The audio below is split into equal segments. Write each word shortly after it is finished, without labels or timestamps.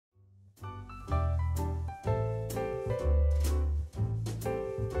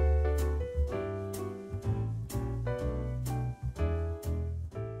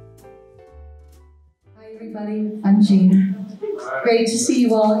everybody. I'm Jean. Great to see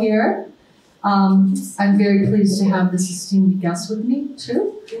you all here. I'm very pleased to have this esteemed guest with me,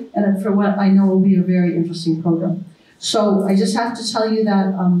 too, and for what I know will be a very interesting program. So I just have to tell you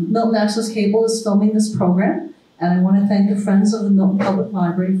that Milton Access Cable is filming this program, and I want to thank the Friends of the Milton Public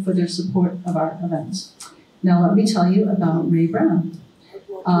Library for their support of our events. Now let me tell you about Ray Brown.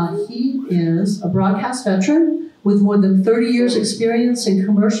 He is a broadcast veteran with more than 30 years experience in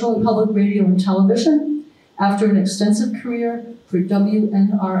commercial and public radio and television. After an extensive career for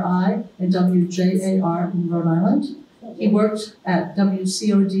WNRI and WJAR in Rhode Island, he worked at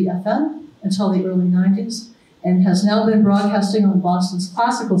WCOD-FM until the early 90s and has now been broadcasting on Boston's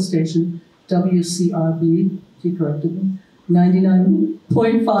classical station, WCRB, he corrected me,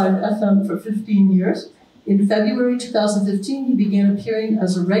 99.5 FM for 15 years. In February 2015, he began appearing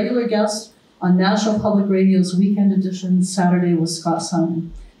as a regular guest on National Public Radio's Weekend Edition, Saturday with Scott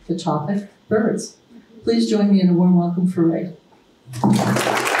Simon. The topic, birds. Please join me in a warm welcome for Ray.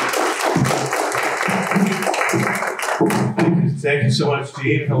 Thank you so much,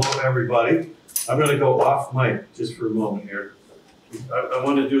 Jean. Hello, everybody. I'm going to go off mic just for a moment here. I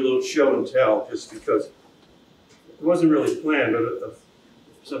want to do a little show and tell just because it wasn't really planned, but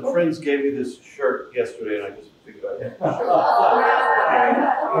some friends gave me this shirt yesterday, and I just figured I'd have to show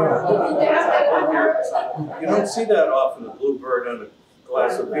it. You don't see that often, a bluebird on a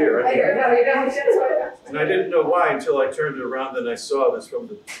glass of beer. And I didn't know why until I turned it around and I saw this from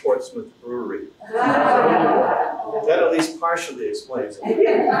the Portsmouth Brewery. That at least partially explains it.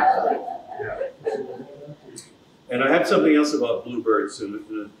 Yeah. And I have something else about bluebirds in a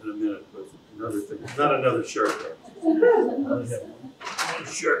minute, but another thing. Not another shirt, though. Another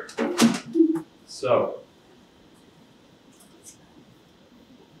shirt. So.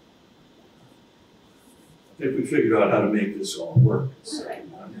 I think we figured out how to make this all work.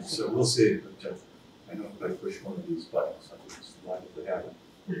 So we'll see. But I know if I push one of these buttons, I think it's likely to happen.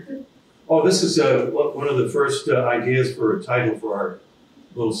 Oh, this is one of the first ideas for a title for our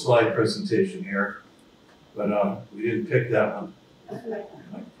little slide presentation here. But we didn't pick that one.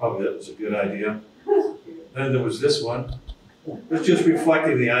 Probably that was a good idea. Then there was this one. It's just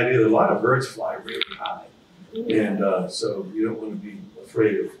reflecting the idea that a lot of birds fly really high. And so you don't want to be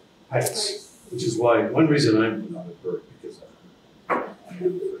afraid of heights. Which is why, one reason I'm not a bird, because I'm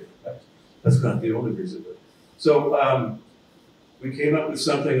afraid of heights. That's not the only reason. But. So we came up with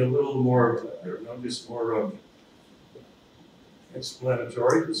something a little more, I don't know, just more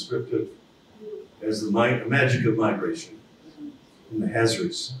explanatory, descriptive, as the magic of migration and the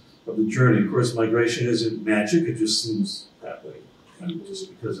hazards of the journey. Of course, migration isn't magic, it just seems that way, just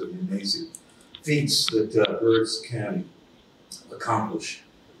because of the amazing feats that birds can accomplish.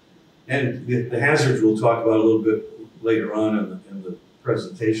 And the hazards we'll talk about a little bit later on in the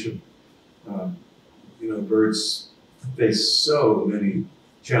presentation. You know, birds face so many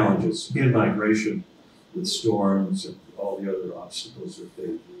challenges in migration with storms and all the other obstacles that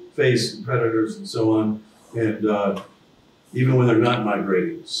they face, and predators and so on. And even when they're not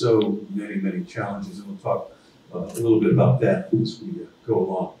migrating, so many challenges. And we'll talk a little bit about that as we go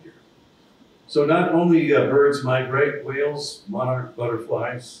along here. So not only birds migrate, whales, monarch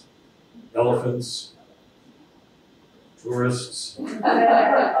butterflies, elephants, tourists.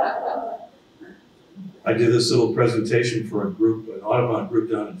 I did this little presentation for a group, an Audubon group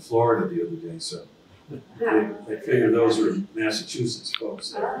down in Florida the other day, so they figured those were Massachusetts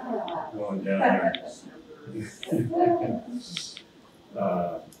folks that are going down there.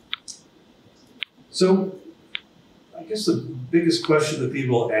 So I guess the biggest question that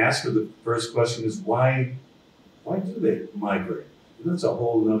people ask, or the first question, is why do they migrate? And that's a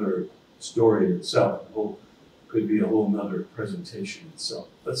whole other story in itself. Could be a whole nother presentation itself.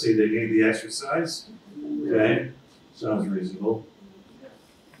 Let's say they need the exercise. Okay, sounds reasonable.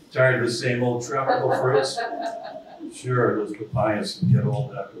 Tired of the same old tropical fruits? Sure, those papayas can get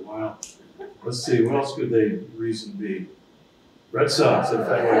old after a while. Let's see, what else could they reason be? Red Sox at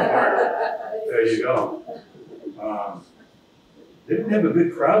Fenway Park. There you go. They didn't have a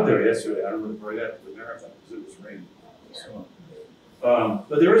big crowd there yesterday. I remember right after the marathon because it was raining. So,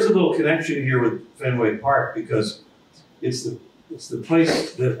 but there is a little connection here with Fenway Park because it's the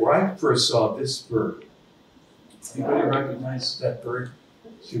place where I first saw this bird. Anybody recognize that bird?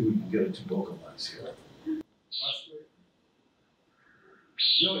 See if we can get it to vocalize here.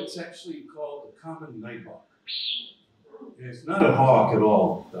 No, it's actually called the common nighthawk. It's not a hawk at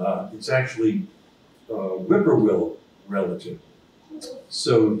all. It's actually a whippoorwill relative.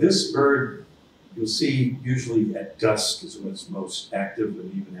 So this bird, you'll see usually at dusk is when it's most active,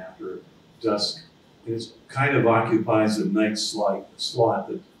 and even after dusk. And it kind of occupies a night slot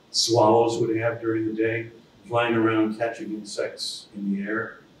that swallows would have during the day. flying around catching insects in the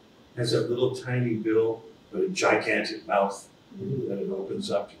air. It has that little tiny bill, but a gigantic mouth that it opens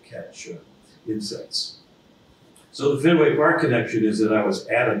up to catch insects. So the Fenway Park connection is that I was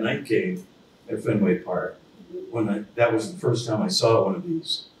at a night game at Fenway Park that was the first time I saw one of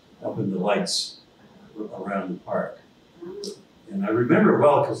these up in the lights around the park. And I remember it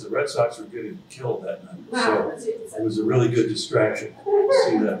well because the Red Sox were getting killed that night. Wow. So it was a really good distraction to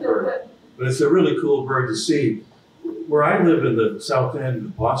see that bird. But it's a really cool bird to see. Where I live in the south end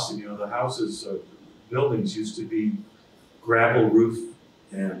of Boston, you know, the houses, buildings used to be gravel roof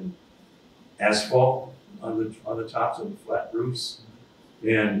and asphalt on the tops of the flat roofs.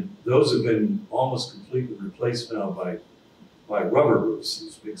 And those have been almost completely replaced now by rubber roofs,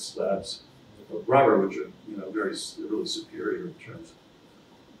 these big slabs of rubber, which are, you know, really superior in terms of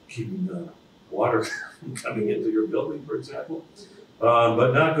keeping the water from coming into your building, for example.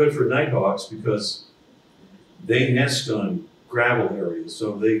 But not good for nighthawks because they nest on gravel areas.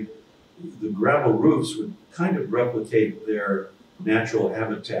 So the gravel roofs would kind of replicate their natural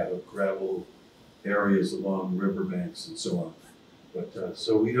habitat of gravel areas along riverbanks and so on. But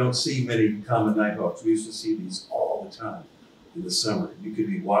so we don't see many common nighthawks. We used to see these all the time in the summer. You could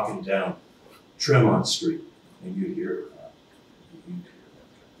be walking down Tremont Street and you'd hear that.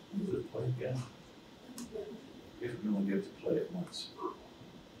 Did it play again? If we only get to play it once.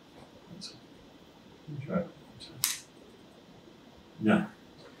 Try it one time. No.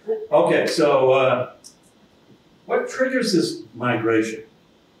 Okay, so what triggers this migration?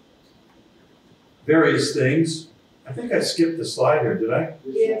 Various things. I think I skipped the slide here, did I?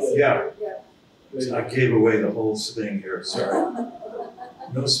 Yes. Yeah. I gave away the whole thing here, sorry.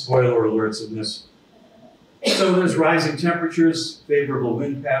 No spoiler alerts in this. So there's rising temperatures, favorable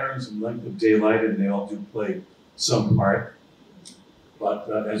wind patterns, and length of daylight, and they all do play some part. But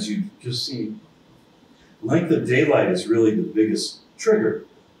as you've just seen, length of daylight is really the biggest trigger,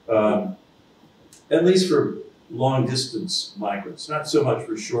 at least for long distance migrants, not so much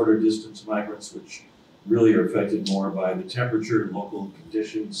for shorter distance migrants, which really are affected more by the temperature and local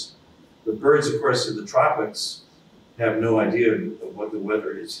conditions. The birds, of course, in the tropics have no idea of what the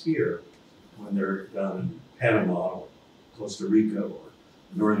weather is here when they're down in Panama or Costa Rica or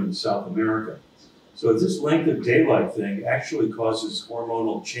northern and South America. So this length of daylight thing actually causes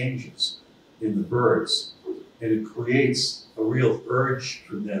hormonal changes in the birds, and it creates a real urge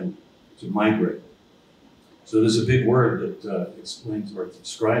for them to migrate. So there's a big word that explains or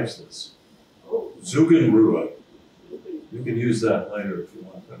describes this. Zugenruhe. You can use that later if you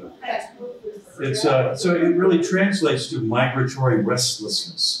want. It's so it really translates to migratory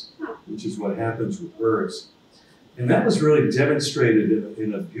restlessness, which is what happens with birds. And that was really demonstrated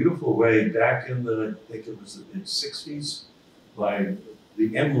in a beautiful way back in the, I think it was the mid-60s, by the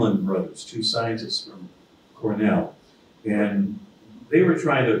Emlen brothers, two scientists from Cornell. And they were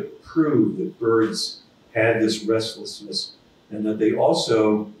trying to prove that birds had this restlessness and that they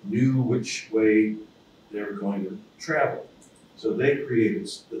also knew which way they were going to travel. So they created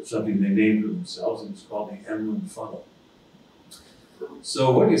something they named for themselves, and it's called the Emlen funnel.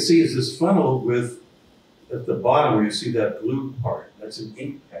 So what you see is this funnel with, at the bottom where you see that blue part, that's an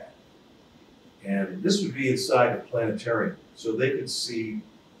ink pad. And this would be inside the planetarium. So they could see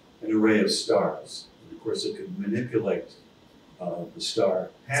an array of stars. And of course, it could manipulate the star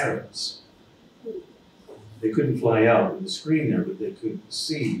patterns. They couldn't fly out with the screen there, but they could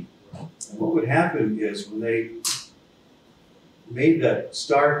see. And what would happen is when they made that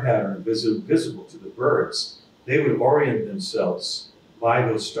star pattern visible to the birds, they would orient themselves by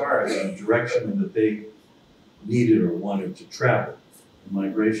those stars in the direction that they needed or wanted to travel in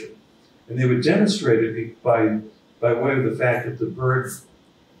migration. And they would demonstrate it by way of the fact that the bird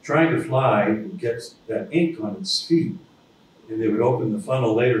trying to fly would get that ink on its feet, and they would open the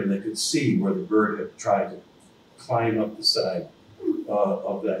funnel later and they could see where the bird had tried to climb up the side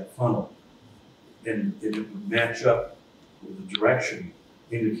of that funnel. And it would match up with the direction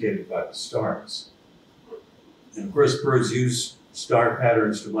indicated by the stars. And of course, birds use star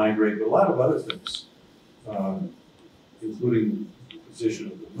patterns to migrate, but a lot of other things, including the position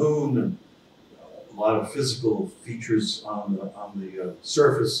of the moon and a lot of physical features on the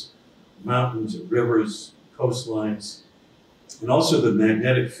surface, mountains and rivers, coastlines, and also the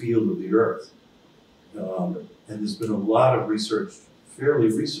magnetic field of the Earth. And there's been a lot of research fairly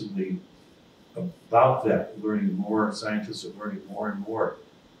recently about that, scientists are learning more and more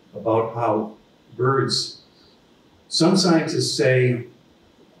about how birds, some scientists say,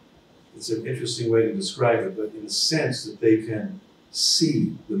 it's an interesting way to describe it, but in a sense that they can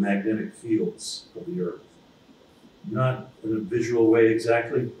see the magnetic fields of the Earth. Not in a visual way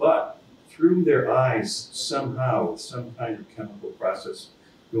exactly, but through their eyes somehow, some kind of chemical process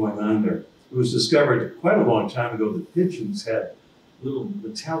going on there. It was discovered quite a long time ago that pigeons had little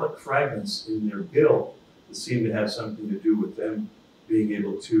metallic fragments in their bill that seemed to have something to do with them being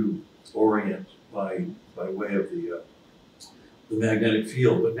able to orient by way of the magnetic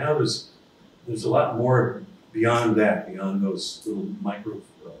field. But now there's a lot more beyond that, beyond those little micro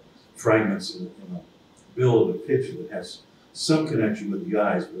fragments in a bill of a pigeon that has some connection with the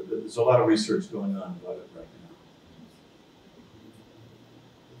eyes, but there's a lot of research going on about it right now.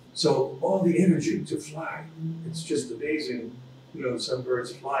 So all the energy to fly, it's just amazing. You know, some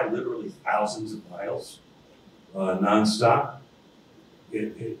birds fly literally thousands of miles nonstop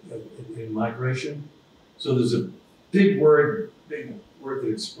in migration. So there's a big word that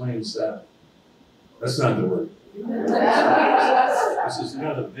explains that. That's not the word. This is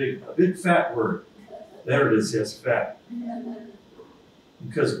another big fat word. There it is, yes, fat.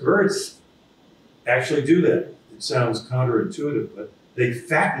 Because birds actually do that. It sounds counterintuitive, but they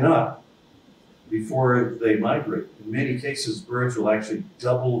fatten up before they migrate. In many cases, birds will actually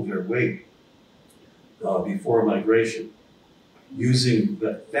double their weight before migration, using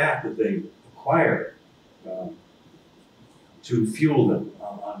the fat that they acquire to fuel them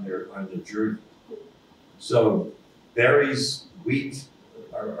on their journey. So berries, wheat,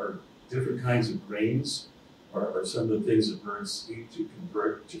 are different kinds of grains are some of the things that birds eat to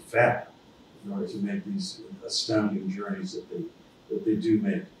convert to fat in order to make these astounding journeys that they do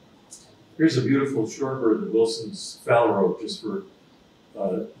make. Here's a beautiful shorebird, the Wilson's phalarope, just for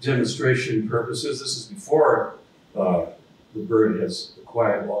demonstration purposes. This is before the bird has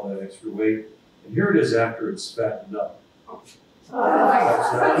acquired all that extra weight. And here it is after it's fattened up.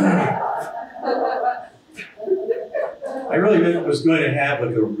 I really was going to have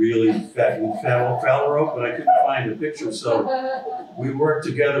like a really fattened phalarope, but I couldn't find a picture, so we worked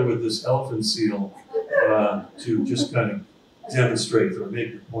together with this elephant seal to just kind of demonstrate or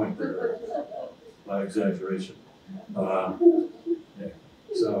make the point there by exaggeration. Yeah.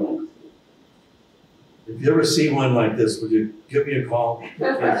 So, if you ever see one like this, would you give me a call?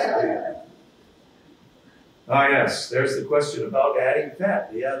 Ah, yes, there's the question about adding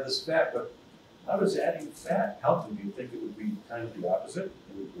fat. They add this fat, but how does adding fat help them? You think it would be kind of the opposite?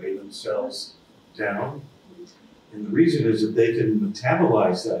 They would weigh themselves down. And the reason is that they can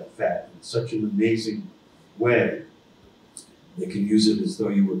metabolize that fat in such an amazing way. They can use it as though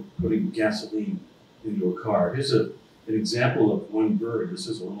you were putting gasoline into a car. Here's an example of one bird. This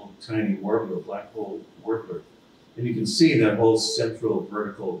is a little tiny warbler, black-polled warbler. And you can see that whole central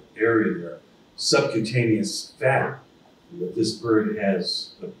vertical area there, subcutaneous fat that this bird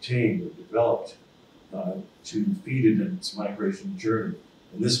has obtained or developed to feed it in its migration journey.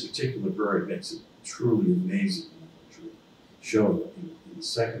 And this particular bird makes it truly amazing, which we'll show in a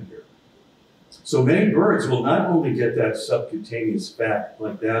second here. So many birds will not only get that subcutaneous fat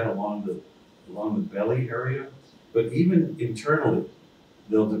like that along the belly area, but even internally,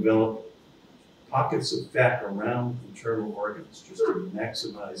 they'll develop pockets of fat around internal organs just to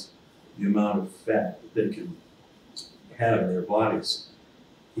maximize the amount of fat that they can have in their bodies,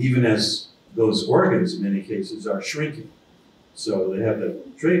 even as those organs in many cases are shrinking. So they have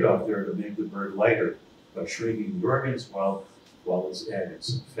that trade-off there to make the bird lighter by shrinking the organs while it's adding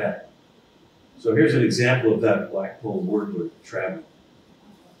some fat. So here's an example of that black-polled warbler traveling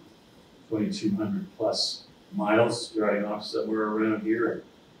 2,200 plus miles, starting off somewhere around here and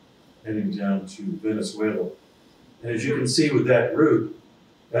heading down to Venezuela. And as you can see with that route,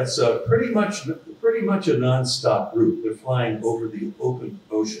 that's pretty much a non-stop route. They're flying over the open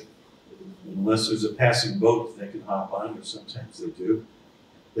ocean. Unless there's a passing boat they can hop on, or sometimes they do.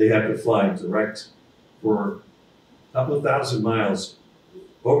 They have to fly direct for a couple of thousand miles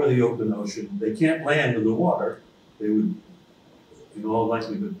over the open ocean. They can't land in the water. They would, in all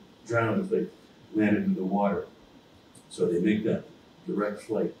likelihood, drown if they landed in the water. So they make that direct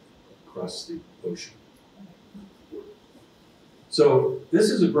flight across the ocean. So this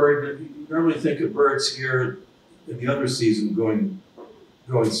is a bird that you normally think of birds here in the other season going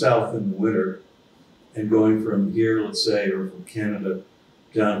south in the winter and going from here, let's say, or from Canada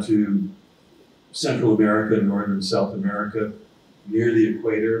down to Central America, Northern South America, near the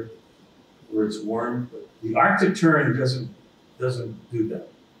equator, where it's warm. But the Arctic tern doesn't do that.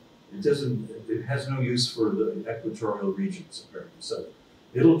 It has no use for the equatorial regions, apparently. So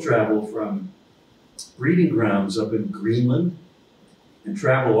it'll travel from breeding grounds up in Greenland and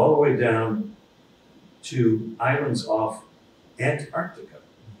travel all the way down to islands off Antarctica.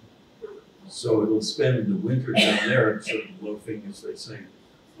 So it'll spend the winter down there, sort of loafing, as they say,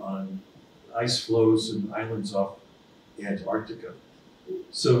 on ice floes and islands off Antarctica.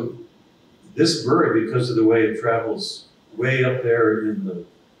 So this bird, because of the way it travels way up there in the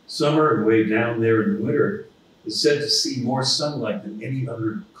summer and way down there in the winter, is said to see more sunlight than any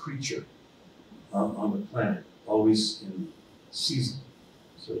other creature on the planet, always in season.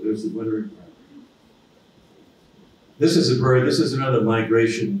 So there's the wintering bird. This is a bird, this is another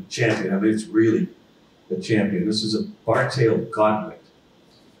migration champion. I mean, it's really a champion. This is a bar-tailed godwit.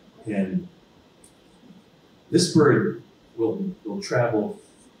 And this bird will travel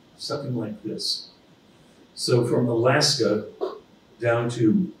something like this. So from Alaska down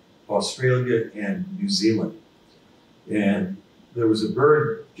to Australia and New Zealand. And there was a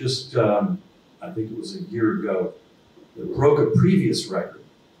bird just, I think it was a year ago, that broke a previous record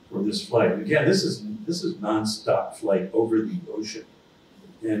for this flight. Again, this is nonstop flight over the ocean.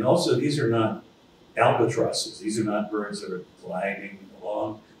 And also, these are not albatrosses. These are not birds that are gliding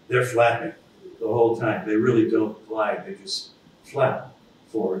along. They're flapping the whole time. They really don't glide. They just flap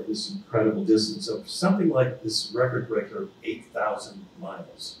for this incredible distance of something like this record breaker of 8,000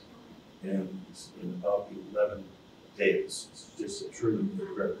 miles in about 11 days. It's just a truly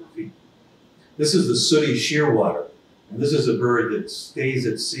incredible feat. This is the sooty shearwater. And this is a bird that stays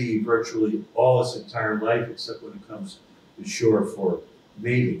at sea virtually all its entire life, except when it comes to shore for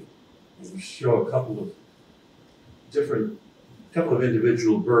mating. And we show a couple of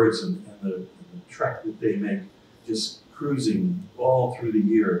individual birds and the trek that they make, just cruising all through the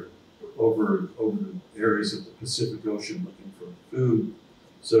year over areas of the Pacific Ocean looking for food.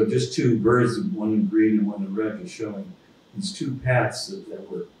 So just two birds, one in green and one in red, is showing these two paths that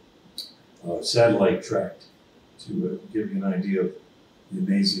were satellite tracked to give you an idea of the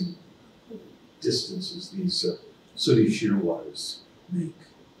amazing distances these sooty shearwaters make.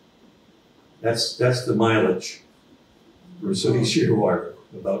 That's the mileage for sooty shearwater,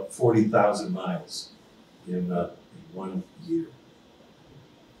 about 40,000 miles in 1 year.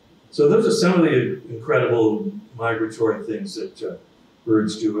 So those are some of the incredible migratory things that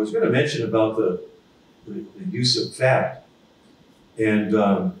birds do. I was going to mention about the use of fat, and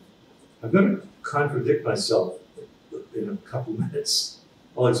I'm going to contradict myself in a couple minutes.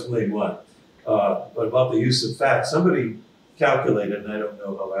 I'll explain why. But about the use of fat, somebody calculated, and I don't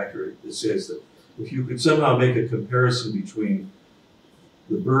know how accurate this is, that if you could somehow make a comparison between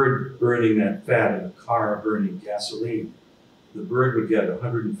the bird burning that fat and a car burning gasoline, the bird would get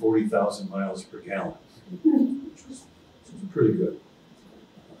 140,000 miles per gallon, which is pretty good.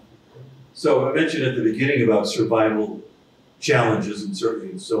 So I mentioned at the beginning about survival challenges, and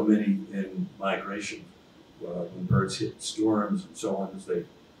certainly so many in migration, when birds hit storms and so on,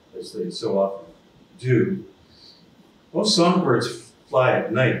 as they so often do. Most songbirds fly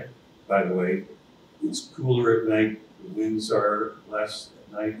at night, by the way. It's cooler at night, the winds are less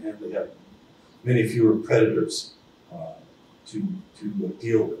at night, and they have many fewer predators to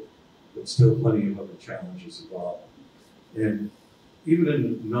deal with, but still plenty of other challenges involved. And even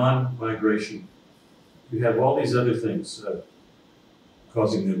in non-migration, you have all these other things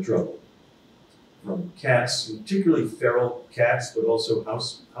causing them trouble. From cats, particularly feral cats, but also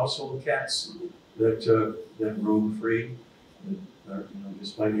household cats that roam free, and are,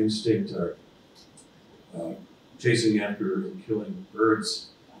 just by instinct are chasing after and killing birds,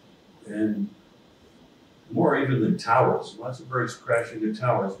 and more even than towers. Lots of birds crash into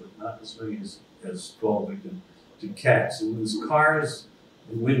towers, but not as many as fall victim to cats. And there's cars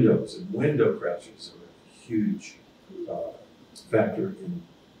and windows, and window crashes are a huge factor in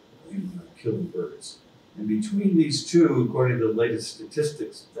killing birds. And between these two, according to the latest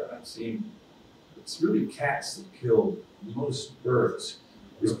statistics that I've seen, it's really cats that kill most birds.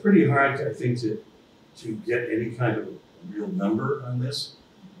 It's pretty hard, I think, to get any kind of a real number on this,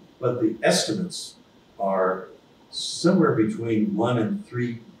 but the estimates are somewhere between 1 and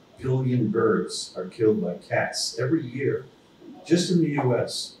 3 billion birds are killed by cats every year, just in the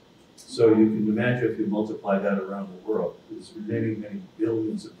US. So you can imagine if you multiply that around the world, there's many, many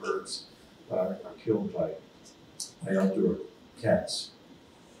billions of birds are killed by outdoor cats.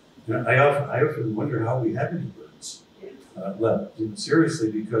 And I often wonder how we have any birds left.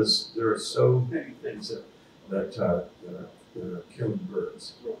 Seriously, because there are so many things that are killing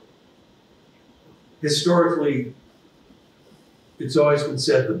birds. Historically, it's always been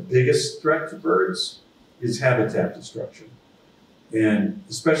said the biggest threat to birds is habitat destruction. And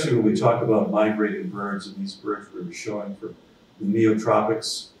especially when we talk about migrating birds, and these birds we were showing from the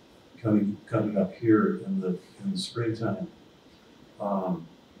neotropics coming up here in the springtime.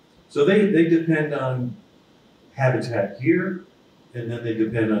 So they depend on habitat here, and then they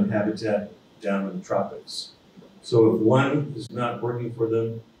depend on habitat down in the tropics. So if one is not working for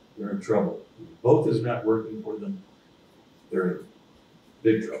them, they're in trouble. If both is not working for them, they're in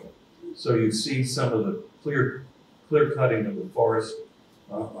big trouble. So you see some of the clear cutting of the forest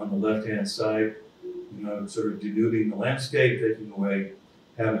on the left-hand side, sort of denuding the landscape, taking away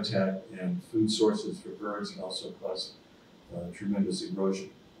habitat and food sources for birds, and also cause tremendous erosion.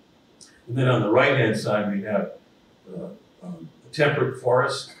 And then on the right-hand side, we have a temperate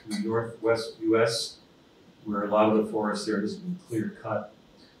forest in the northwest U.S., where a lot of the forest there has been clear cut.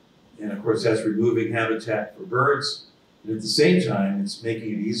 And of course, that's removing habitat for birds. And at the same time, it's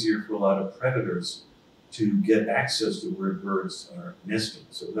making it easier for a lot of predators to get access to where birds are nesting.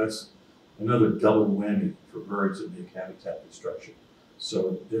 So that's another double whammy for birds that make habitat destruction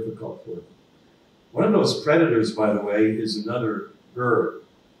so difficult for them. One of those predators, by the way, is another bird,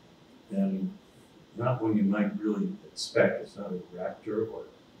 and not one you might really expect. It's not a raptor or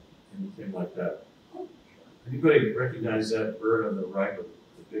anything like that. Anybody recognize that bird on the right, the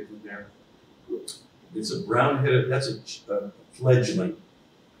big one there? It's a brown-headed, that's a fledgling.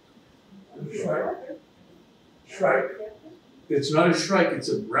 Shrike. It's not a shrike, it's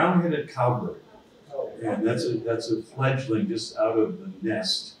a brown-headed cowbird. And that's a fledgling just out of the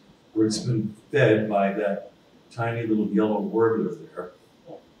nest where it's been fed by that tiny little yellow warbler there.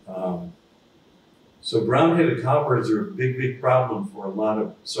 So brown-headed cowbirds are a big problem for a lot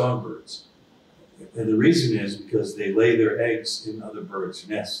of songbirds. And the reason is because they lay their eggs in other birds'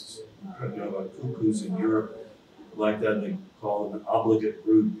 nests. About cuckoos in Europe like that, they call them an obligate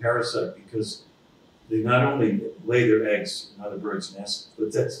brood parasite because they not only lay their eggs in other birds' nests,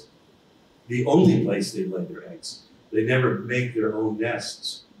 but that's the only place they lay their eggs. They never make their own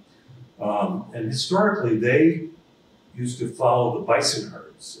nests. And historically, they used to follow the bison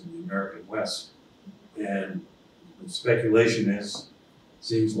herds in the American West. And the speculation is,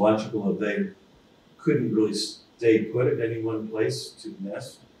 seems logical, that they couldn't really stay put at any one place to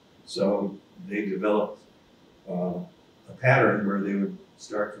nest. So they developed a pattern where they would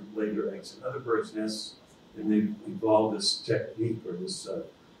start to lay their eggs in other birds' nests, and they've evolved this technique or this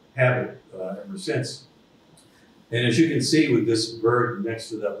habit ever since. And as you can see with this bird next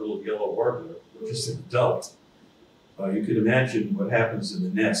to that little yellow warbler, which is an adult, you can imagine what happens in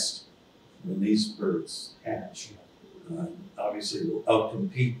the nest when these birds hatch. Obviously, they'll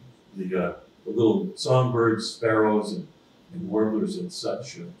outcompete the little songbirds, sparrows, and warblers and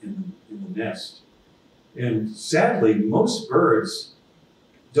such in the nest. And sadly, most birds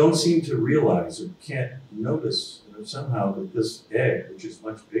don't seem to realize or can't notice somehow that this egg, which is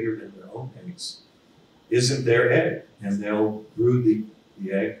much bigger than their own eggs, isn't their egg. And they'll brood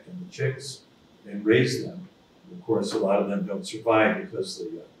the egg and the chicks and raise them. And of course, a lot of them don't survive because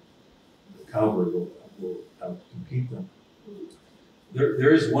the cowbird will outcompete them.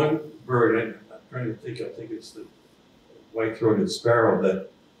 There is one bird, I'm trying to think, I think it's the white-throated sparrow, that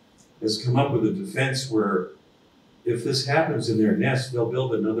has come up with a defense where if this happens in their nest, they'll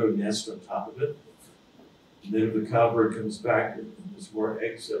build another nest on top of it. And then if the cowbird comes back and there's more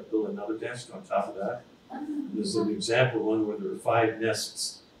eggs, they'll build another nest on top of that. And there's an example, one where there were 5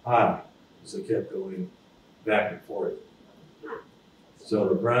 nests high, as they kept going back and forth. So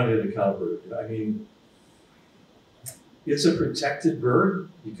the brown-headed cowbird, I mean, it's a protected bird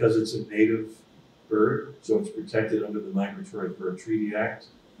because it's a native bird, so it's protected under the Migratory Bird Treaty Act.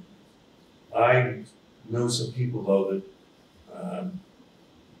 I know some people, though, that,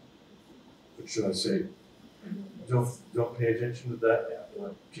 what should I say, don't pay attention to that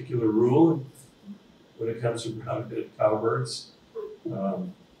particular rule when it comes to brown-headed cowbirds.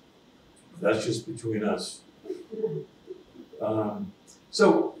 That's just between us.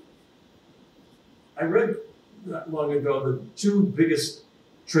 So I read not long ago the 2 biggest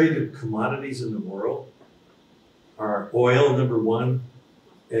traded commodities in the world are oil, number 1,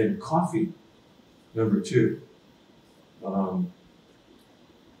 and coffee, number 2.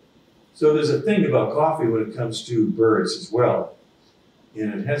 So there's a thing about coffee when it comes to birds as well.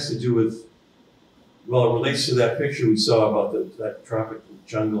 And it has to do with, well, it relates to that picture we saw about that tropical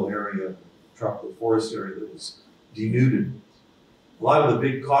jungle area, tropical forest area that was denuded. A lot of the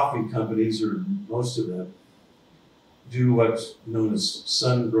big coffee companies, or most of them, do what's known as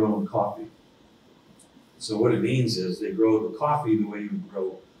sun-grown coffee. So what it means is they grow the coffee the way you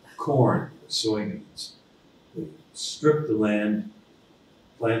grow corn or soybeans. They strip the land,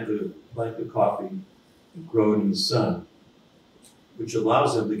 plant the coffee, and grow it in the sun, which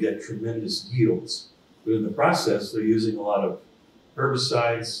allows them to get tremendous yields. But in the process, they're using a lot of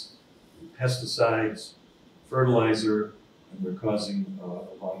herbicides, pesticides, fertilizer, and they're causing a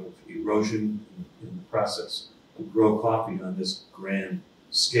lot of erosion in the process to grow coffee on this grand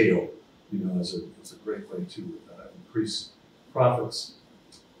scale. It's a great way to increase profits.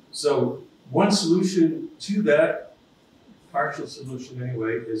 So one solution to that, partial solution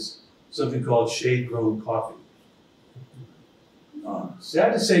anyway, is something called shade-grown coffee.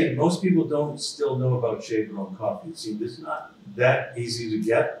 Sad to say, most people don't still know about shade-grown coffee. See, it's not that easy to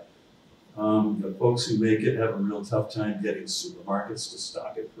get. The folks who make it have a real tough time getting supermarkets to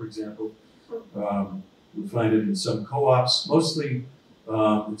stock it, for example. We find it in some co-ops. Mostly,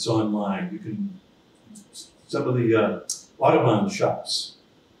 it's online. You can, some of the Audubon shops,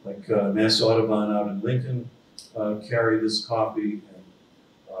 like Mass Audubon out in Lincoln, carry this coffee.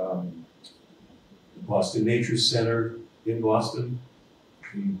 And, the Boston Nature Center in Boston,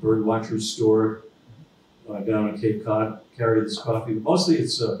 the Birdwatchers store down in Cape Cod carry this coffee. Mostly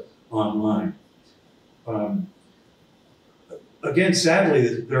it's online. Again,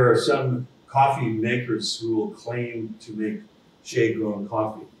 sadly, there are some coffee makers who will claim to make shade-grown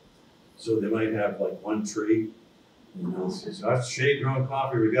coffee. So they might have like one tree, and they'll say, that's shade-grown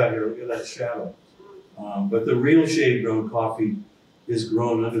coffee we got here, look at that shadow. But the real shade-grown coffee is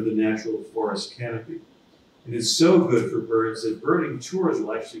grown under the natural forest canopy. And it's so good for birds that birding tours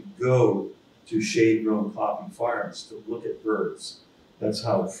will actually go to shade-grown coffee farms to look at birds. That's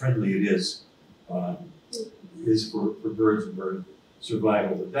how friendly it is for birds and bird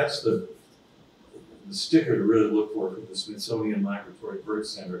survival. But that's the sticker to really look for from the Smithsonian Migratory Bird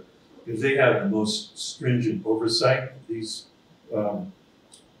Center, because they have the most stringent oversight of these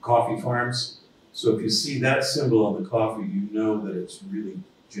coffee farms. So if you see that symbol on the coffee, you know that it's really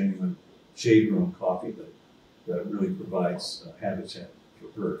genuine shade-grown coffee that really provides habitat for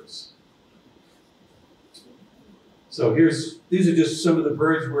birds. So these are just some of the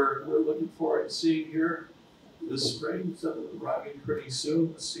birds we're looking forward to seeing here this spring. Some of them arriving pretty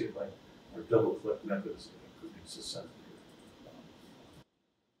soon. Let's see if our double click method is going to produce a sound here.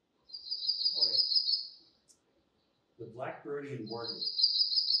 Oh, yeah. The blackbirdian warbler.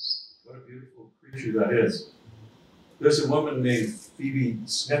 What a beautiful creature that is. There's a woman named Phoebe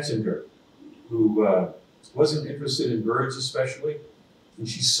Snetzinger who wasn't interested in birds especially, and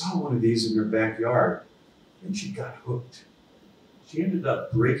she saw one of these in her backyard, and she got hooked. She ended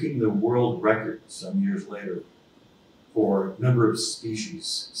up breaking the world record some years later for number of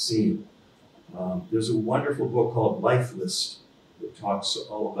species seen. There's a wonderful book called Life List that talks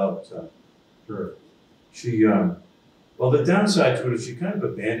all about her. She, well, the downside to it is she kind of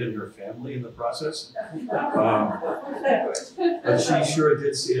abandoned her family in the process, but she sure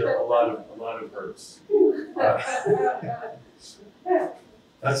did see a lot of birds.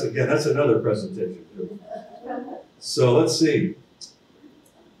 That's another presentation too. So let's see.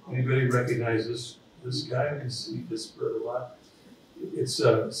 Anybody recognize this guy? I can see this bird a lot. It's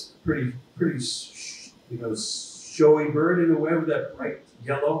a pretty showy bird in a way with that bright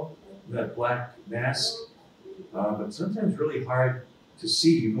yellow, that black mask. But sometimes really hard to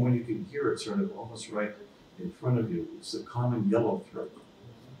see, even when you can hear it sort of almost right in front of you. It's the common yellow throat.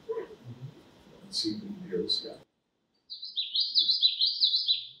 Let's see if we can hear this guy.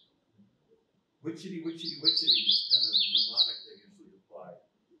 Witchity, witchity, witchity is kind of the mnemonic they usually apply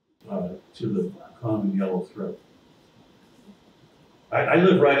to the common yellow throat. I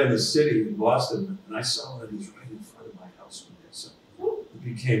live right in the city in Boston, and I saw one of these right in front of my house one day, so it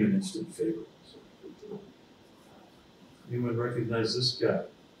became an instant favorite. Anyone recognize this guy?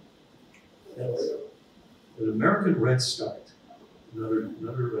 That's an American redstart, another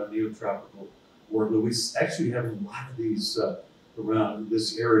neotropical warbler. We actually have a lot of these around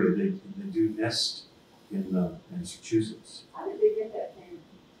this area. They do nest in Massachusetts. How did they get that name?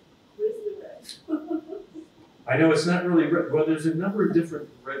 Where's the red? I know it's not really red. Well, there's a number of different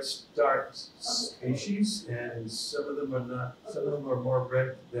redstart species, and some of them are not. Some of them are more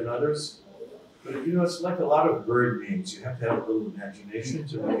red than others. But it's like a lot of bird names. You have to have a little imagination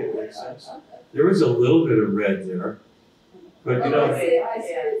to make it make sense. There is a little bit of red there, but I see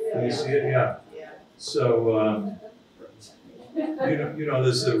it. you see it, yeah. So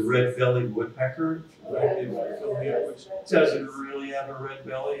there's a red-bellied woodpecker, right? Which doesn't really have a red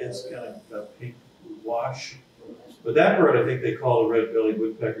belly. It's kind of a pink wash. But that bird, I think they call a red-bellied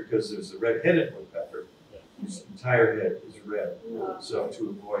woodpecker because there's a red-headed woodpecker whose entire head is red. So to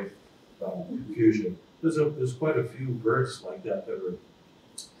avoid confusion. There's quite a few birds like that that are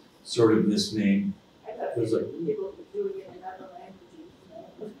sort of misnamed. I thought people were doing it in other languages.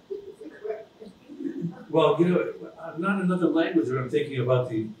 Well, not another language, but I'm thinking about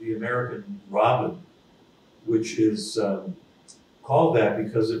the American robin, which is called that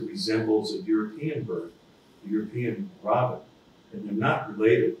because it resembles a European bird, the European robin, and they're not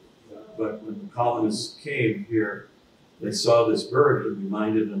related. But when the colonists came here, they saw this bird, it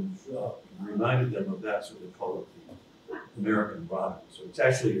reminded them of that, so they call it the American robin. So it's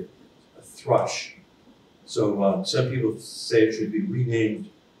actually a thrush. So some people say it should be renamed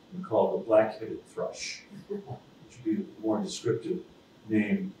and called the black-headed thrush, which would be a more descriptive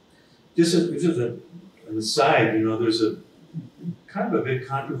name. Just an aside, you know, there's a kind of a big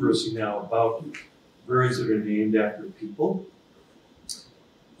controversy now about birds that are named after people.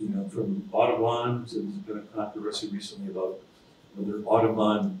 You know, from Audubon, there's been a controversy recently about whether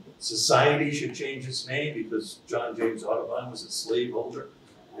Audubon Society should change its name because John James Audubon was a slaveholder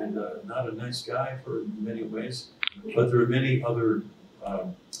and not a nice guy for many ways. But there are many other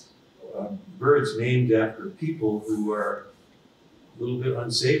birds named after people who are a little bit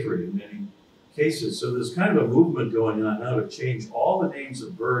unsavory in many cases. So there's kind of a movement going on now to change all the names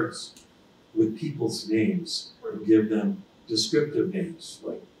of birds with people's names and give them descriptive names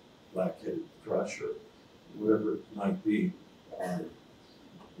like black-headed thrush or whatever it might be.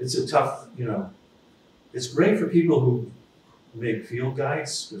 It's a tough, you know, it's great for people who make field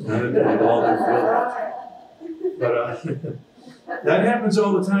guides, because none of them have all their field guides. But that happens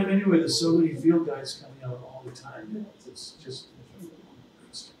all the time anyway. There's so many field guides coming out all the time. It's just,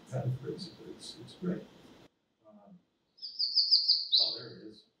 it's kind of crazy, but it's great. Oh, there it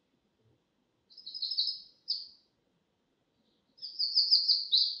is.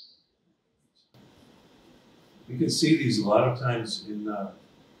 You can see these a lot of times in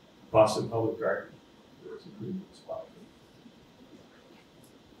Boston Public Garden. It's a pretty good spot.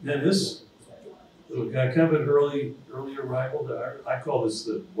 Then this little guy, kind of an early arrival. I call this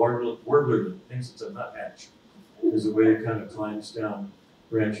the warbler that thinks it's a nuthatch. There's a way it kind of climbs down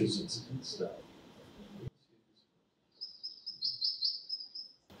branches and stuff.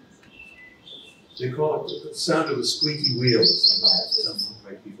 They call it the sound of a squeaky wheel. Some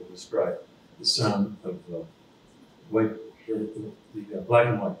way people describe the sound of white, the black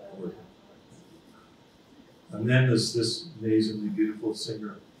and white word. And then there's this amazingly beautiful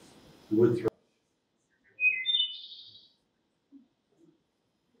singer, the wood thrush.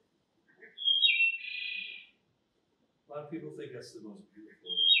 A lot of people think that's the most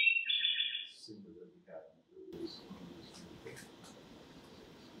beautiful singer that we have.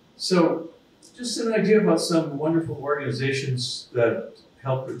 So, just an idea about some wonderful organizations that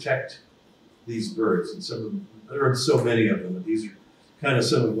help protect these birds, and some of them, there are so many of them, but these are kind of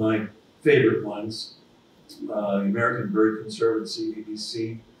some of my favorite ones. The American Bird Conservancy,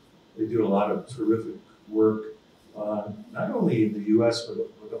 ABC, they do a lot of terrific work, not only in the U.S. but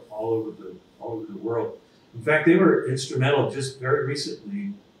all over the world. In fact, they were instrumental just very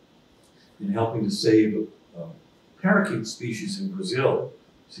recently in helping to save a parakeet species in Brazil.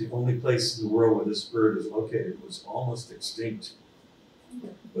 It's the only place in the world where this bird is located. It was almost extinct,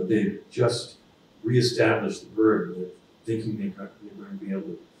 but they just reestablished the bird. They're thinking they're going to be able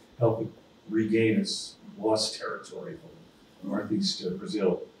to help it regain its lost territory from northeast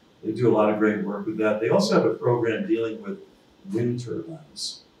Brazil. They do a lot of great work with that. They also have a program dealing with wind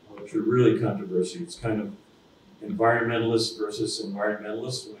turbines, which are really controversial. It's kind of environmentalist versus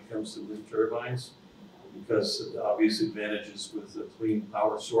environmentalist when it comes to wind turbines, because of the obvious advantages with the clean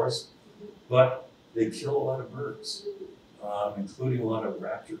power source, but they kill a lot of birds, including a lot of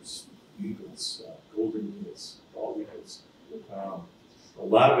raptors, eagles, golden eagles, bald eagles. A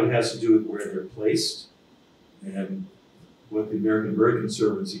lot of it has to do with where they're placed, and what the American Bird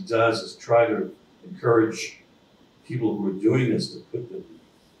Conservancy does is try to encourage people who are doing this to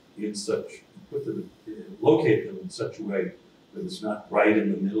locate them in such a way that it's not right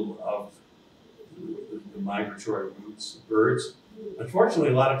in the middle of the migratory routes of birds. Unfortunately,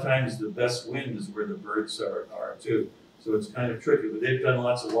 a lot of times the best wind is where the birds are too. So it's kind of tricky, but they've done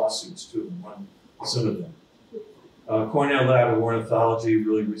lots of lawsuits too, and won some of them. Cornell Lab of Ornithology,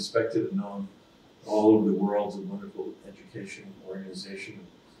 really respected and known all over the world. It's a wonderful education organization,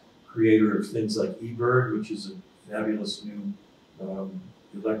 creator of things like eBird, which is a fabulous new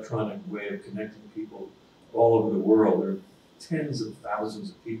electronic way of connecting people all over the world. There are tens of thousands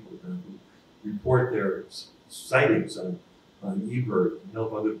of people who report their sightings on eBird and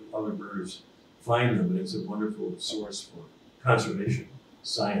help other birds find them. And it's a wonderful source for conservation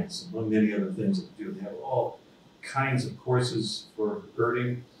science, among many other things that they do. They have all kinds of courses for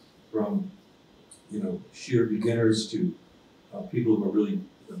birding, from sheer beginners to people who are really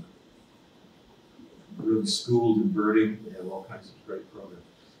schooled in birding. They have all kinds of great programs.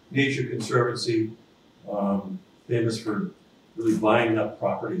 Nature Conservancy, famous for really buying up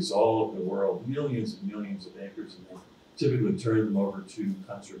properties all over the world, millions and millions of acres, and they typically turn them over to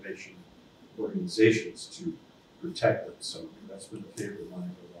conservation organizations to protect them. So that's been a favorite of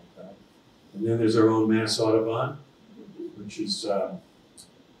mine for a long time. And then there's our own Mass Audubon, which is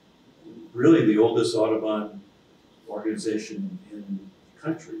really the oldest Audubon organization in the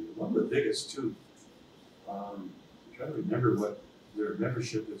country, one of the biggest too. I'm trying to remember what their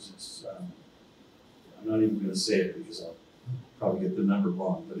membership is, I'm not even gonna say it because I'll probably get the number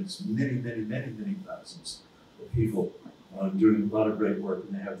wrong, but it's many, many, many, many thousands of people doing a lot of great work,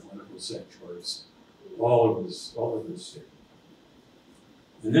 and they have wonderful sanctuaries all over the state.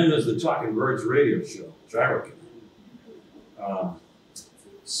 And then there's the Talking Birds radio show, which I recommend.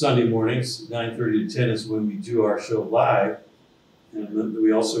 Sunday mornings, 9:30 to 10 is when we do our show live. And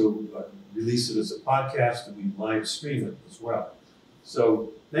we also release it as a podcast, and we live stream it as well.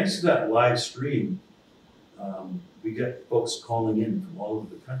 So thanks to that live stream, we get folks calling in from all over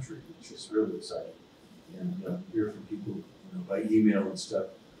the country, which is really exciting. And hear from people by email and stuff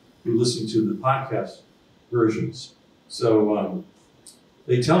who listen to the podcast versions. So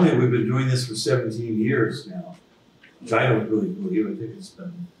they tell me we've been doing this for 17 years now, which I don't really believe. I think it's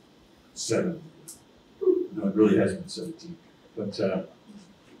been 7. No, it really has been 17. But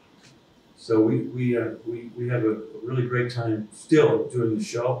so we have a really great time still doing the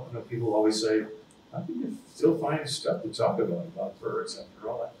show. I know people always say, "How can you still find stuff to talk about birds after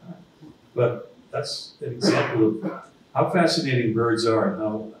all that time?" But that's an example of how fascinating birds are and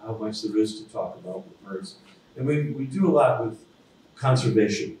how much there is to talk about with birds. And we do a lot with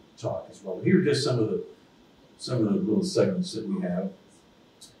conservation talk as well. Here are just some of the little segments that we have.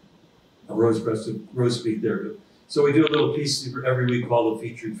 A rose speak there. So we do a little piece every week called the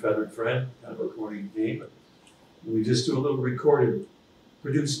Featured Feathered Friend, kind of a corny name, but we just do a little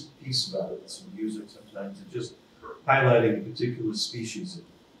produced piece about it, some music sometimes, and just highlighting a particular species and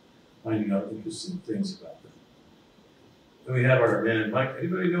finding out interesting things about them. Then we have our man, Mike.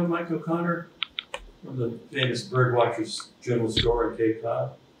 Anybody know Mike O'Connor from the famous Birdwatchers General Store in Cape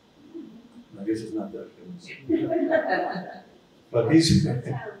Cod? I guess it's not that famous. But he's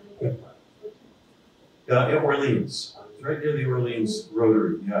in Orleans, right near the Orleans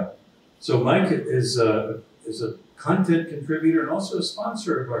Rotary, yeah. So Mike is a content contributor and also a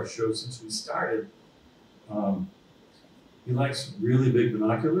sponsor of our show since we started. He likes really big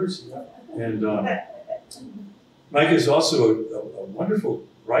binoculars, and Mike is also a wonderful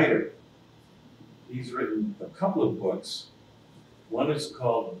writer. He's written a couple of books. One is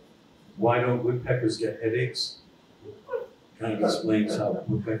called "Why Don't Woodpeckers Get Headaches?" Kind of explains how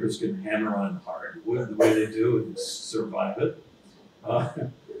woodpeckers can hammer on hard wood the way they do and survive it.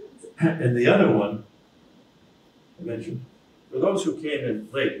 And the other one I mentioned, for those who came in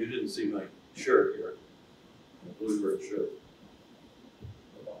late, you didn't see my shirt here, my bluebird shirt.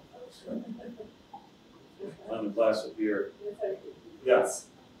 On the glass of beer. Yeah,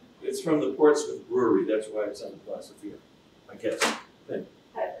 it's from the Portsmouth Brewery. That's why it's on the glass of beer, I guess.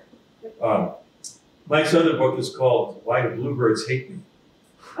 Mike's other book is called "Why Do Bluebirds Hate Me?"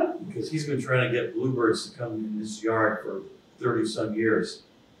 Because he's been trying to get bluebirds to come in his yard for 30-some years.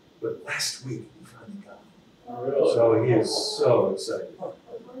 But last week, he finally got them. So he is so excited.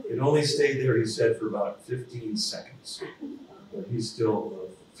 It only stayed there, he said, for about 15 seconds. But he's still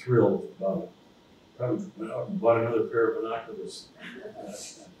thrilled about it. Probably went out and bought another pair of binoculars after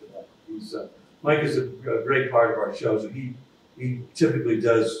that. Mike is a great part of our show. So he typically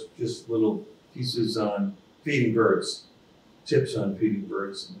does just little pieces on feeding birds, tips on feeding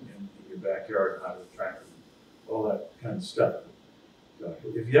birds in your backyard, how to track them, all that kind of stuff.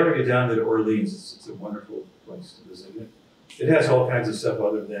 If you ever get down to Orleans, it's a wonderful place to visit. It has all kinds of stuff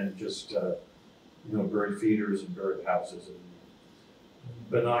other than just bird feeders and bird houses and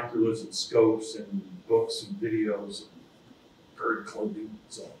binoculars and scopes and books and videos and bird clothing.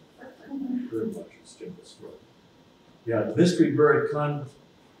 So very much a general store. Yeah, the Mystery Bird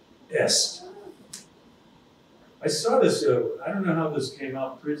Contest. I saw this, I don't know how this came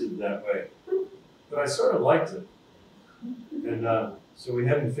out printed that way, but I sort of liked it. And so we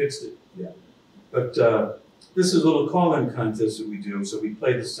haven't fixed it yet. But this is a little call-in contest that we do. So we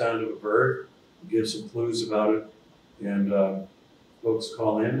play the sound of a bird, we give some clues about it, and folks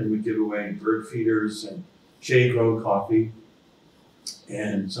call in and we give away bird feeders and shade-grown coffee,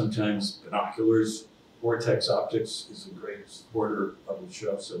 and sometimes binoculars. Vortex Optics is a great supporter of the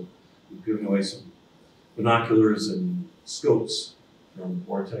show, so we've given away some binoculars and scopes from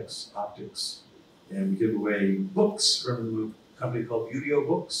Vortex Optics, and we give away books from a company called Beautyo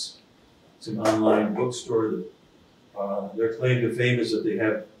Books. It's an online bookstore that their claim to fame is that they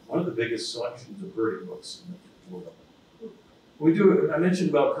have one of the biggest selections of birding books in the world. We do, I mentioned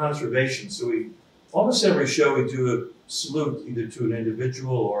about conservation, so we, almost every show we do a salute either to an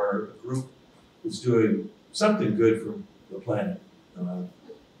individual or a group who's doing something good for the planet,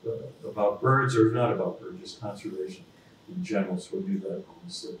 about birds or not about birds, just conservation in general. So we do that on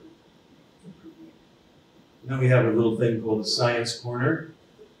the slippery improvement. And then we have a little thing called the Science Corner.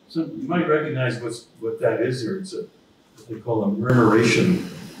 So you might recognize what that is here. It's what they call a murmuration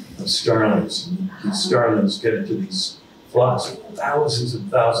of starlings. And these starlings get into these flocks of thousands and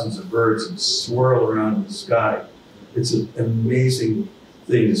thousands of birds and swirl around in the sky. It's an amazing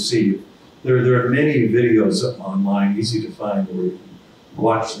thing to see. There are many videos online, easy to find, where you can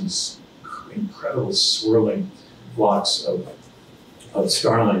watch these incredible swirling flocks of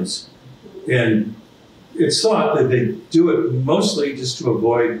starlings. And it's thought that they do it mostly just to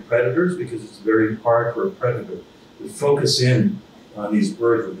avoid predators, because it's very hard for a predator to focus in on these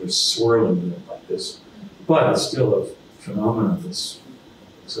birds when they're swirling like this. But it's still a phenomenon that's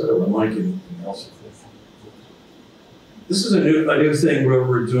sort of unlike anything else. This is a new thing where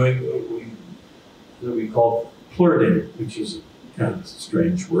we're doing what we call flirting, which is kind of a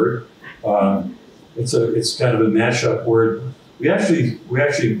strange word. It's kind of a mashup word. We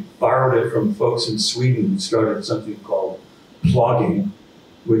actually borrowed it from folks in Sweden who started something called plogging,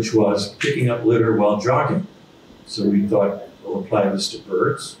 which was picking up litter while jogging. So we thought we'll apply this to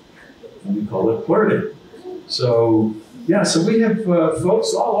birds, and we call it flirting. So yeah, so we have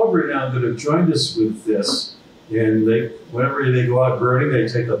folks all over now that have joined us with this, and whenever they go out birding, they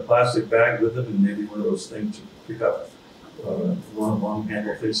take a plastic bag with them and maybe one of those things to pick up, long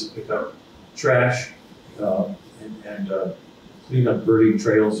handle things to pick up trash, and clean up birding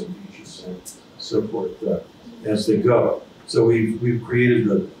trails and beaches and so forth as they go. So we've created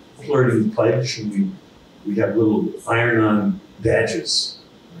the flirting pledge, and we have little iron-on badges.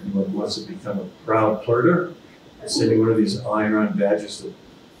 Anyone who wants to become a proud flirter, sending one of these iron-on badges that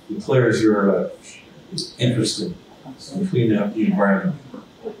declares your interest in cleaning up the environment.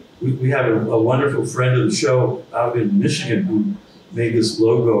 We have a wonderful friend of the show out in Michigan who made this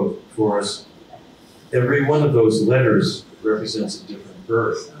logo for us. Every one of those letters represents a different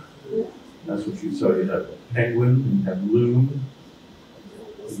bird. That's what you saw. You have a penguin, you have loon,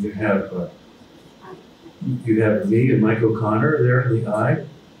 and you have me and Mike O'Connor there in the eye,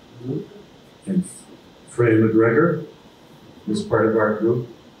 and Freddie McGregor, who's part of our group.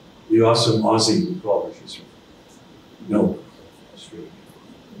 The awesome Aussie, we call her. She's from Milton, Australia.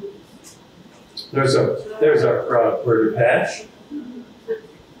 There's our proud bird patch.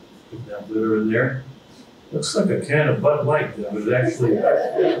 Put that glitter in there. Looks like a can of Bud Light, though, but it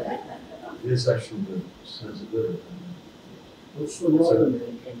is actually the size of glitter. What's the water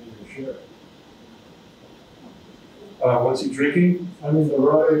man coming to share? What's he drinking? I mean, the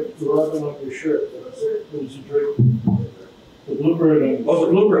robin on your shirt. What is he drinking? The bluebird on. Oh,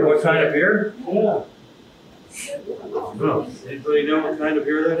 the bluebird. What kind of beer? Yeah. Oh, anybody know what kind of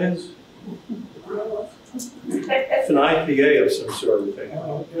beer that is? It's an IPA of some sort, I think.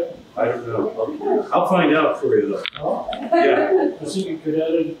 Okay. I don't know. I'll find out for you, though. Oh. Yeah. I think you could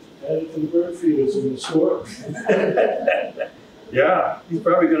add it to the bird feeders in the store. Yeah, he's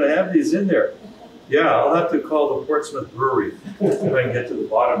probably going to have these in there. Yeah, I'll have to call the Portsmouth Brewery if I can get to the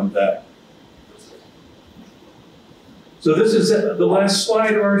bottom of that. So this is the last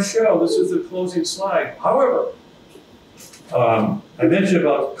slide of our show. This is the closing slide. However, I mentioned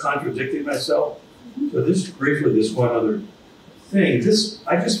about contradicting myself. So this one other thing.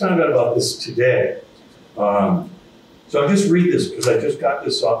 I just found out about this today. So I'll just read this because I just got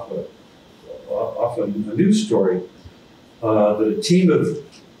this off a news story. That a team of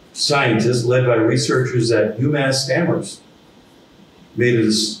scientists led by researchers at UMass Amherst made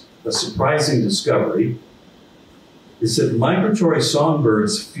a surprising discovery. It said migratory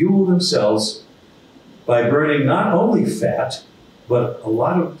songbirds fuel themselves by burning not only fat, but a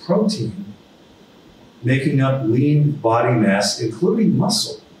lot of protein, making up lean body mass, including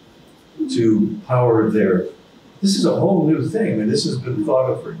muscle, to power this is a whole new thing. I mean, this has been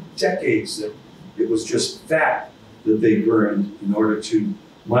thought of for decades, that it was just fat that they burned in order to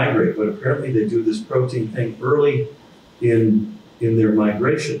migrate. But apparently they do this protein thing early in their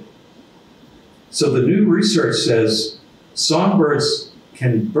migration. So the new research says songbirds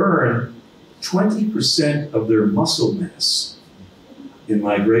can burn 20% of their muscle mass in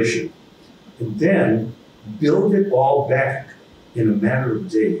migration, and then build it all back in a matter of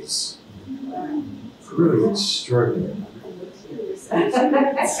days. Really extraordinary.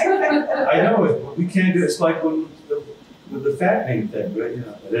 I know it. We can't do it. It's like with the fattening thing,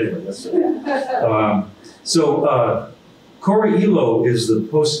 but But anyway, that's so. Corey Elo is the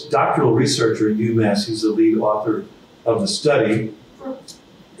postdoctoral researcher at UMass. He's the lead author of the study,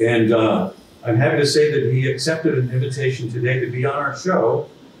 and I'm happy to say that he accepted an invitation today to be on our show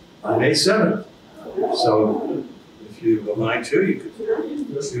on May 7th. So if you don't mind too, you could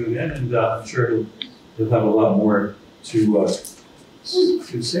tune in, and I'm sure he'll have a lot more to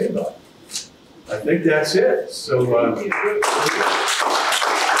say about it. I think that's it. So, yes,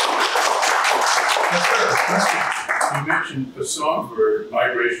 sir. You mentioned the songbird,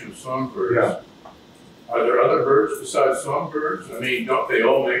 migration of songbirds. Yeah. Are there other birds besides songbirds? I mean, don't they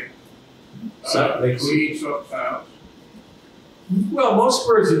all make tweet sounds? Well, most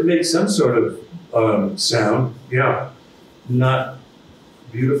birds make some sort of sound, yeah. Not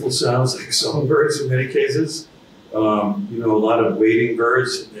beautiful sounds like songbirds in many cases. A lot of wading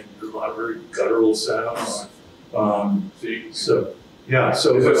birds make a lot of very guttural sounds. So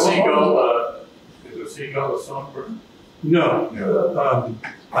is a seagull a songbird? No.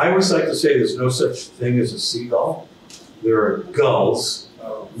 I always like to say there's no such thing as a seagull. There are gulls,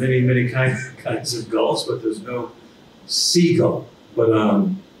 many kinds of gulls, but there's no seagull. But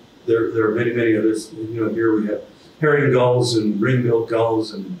there are many others. Here we have herring gulls and ring-billed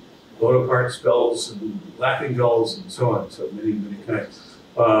gulls and Bonaparte's gulls and laughing gulls and so on. So many kinds.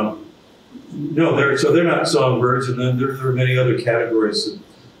 They're not songbirds, and then there are many other categories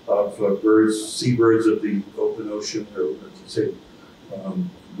of birds, seabirds of the open ocean, or say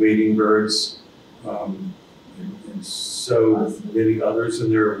wading birds, and so many others.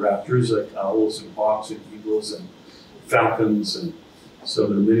 And there are raptors like owls and hawks and eagles and falcons, and so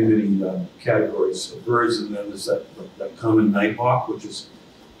there are many categories of birds. And then there's that common nighthawk, which is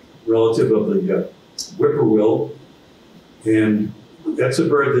relative of the whippoorwill, and that's a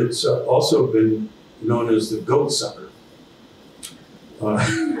bird that's also been known as the goat sucker.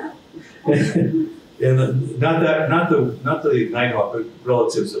 And not the nighthawk, but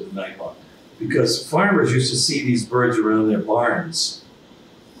relatives of the nighthawk, because farmers used to see these birds around their barns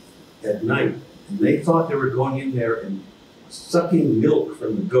at night, and they thought they were going in there and sucking milk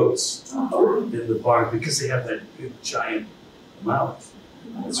from the goats in the barn because they have that big giant mouth.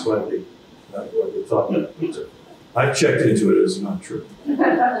 That's why they thought that. I've checked into it; it's not true. They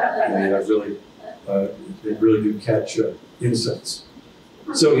really do catch insects.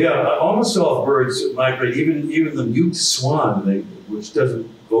 So yeah, almost all birds migrate. Even the mute swan, which doesn't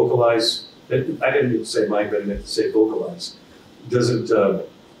vocalize. I didn't say migrate; I meant to say vocalize. Doesn't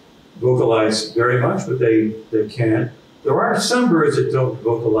vocalize very much, but they can. There are some birds that don't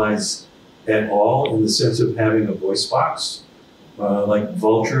vocalize at all, in the sense of having a voice box, like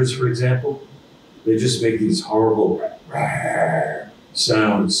vultures, for example. They just make these horrible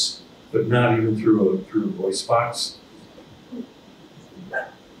sounds, but not even through a voice box.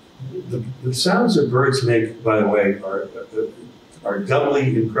 The sounds that birds make, by the way, are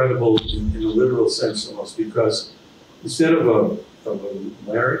doubly incredible in a literal sense almost, because instead of a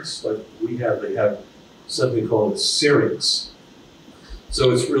larynx like we have, they have something called a syrinx. So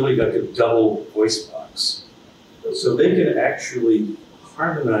it's really like a double voice box. So they can actually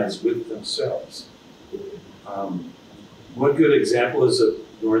harmonize with themselves. One good example is a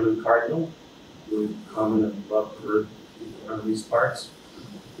northern cardinal, really common and loved bird around these parts.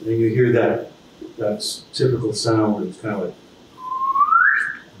 And then you hear that typical sound where it's kind of like,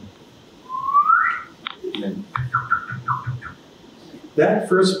 and that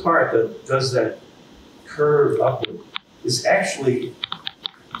first part that does that curve upward is actually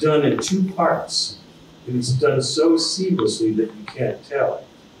done in two parts. And it's done so seamlessly that you can't tell.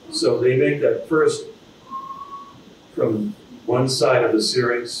 So they make that first from one side of the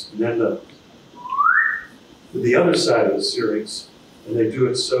syrinx, and then the other side of the syrinx, and they do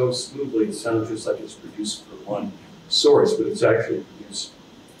it so smoothly, it sounds just like it's produced from one source, but it's actually produced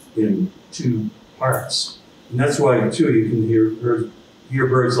in two parts. And that's why, too, you can hear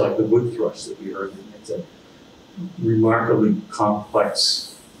birds like the wood thrush that we heard. It's a remarkably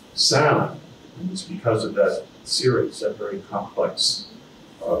complex sound, and it's because of that syrinx, that very complex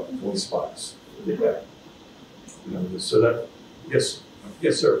voice box that they have. So that, yes,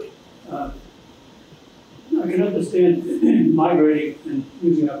 sir. I can understand migrating and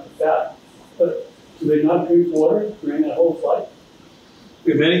using up the fat, but do they not drink water during that whole flight?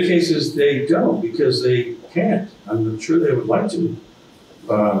 In many cases, they don't, because they can't. I'm sure they would like to.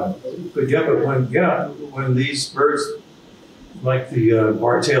 But when these birds, like the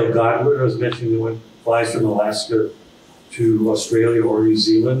bar-tailed godwit I was mentioning, the one flies from Alaska to Australia or New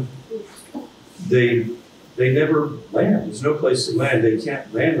Zealand, they never land. There's no place to land. They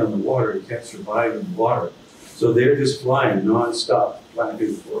can't land on the water. They can't survive in the water. So they're just flying nonstop,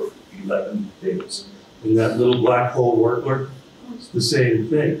 flapping for 11 days. And that little black hole warbler, it's the same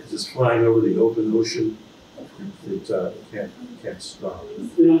thing, just flying over the open ocean. It can't stop.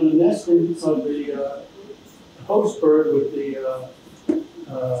 And on the nesting of the host bird with the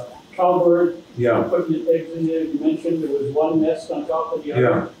cowbird, putting the eggs in there, you mentioned there was one nest on top of the other.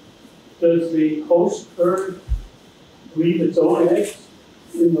 Yeah. Does the host bird leave its own eggs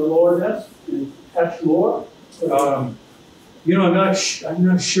in the lower nest and hatch more? You know, I'm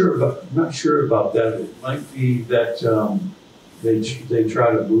not sure about that. It might be that they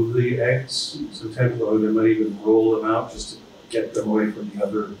try to move the eggs sometimes, or they might even roll them out just to get them away from the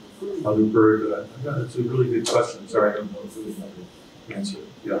other bird. But that's a really good question. Sorry, I don't know if we have an answer.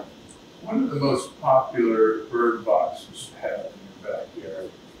 Yeah. One of the most popular bird boxes to have in your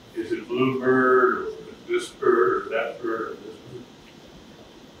backyard, is it bluebird, or this bird, or that bird, or this bird?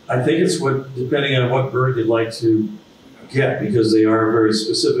 I think it's depending on what bird you'd like to get, because they are very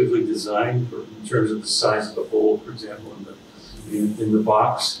specifically designed in terms of the size of the hole, for example, in the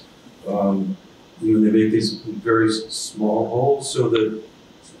box. You know, they make these very small holes so that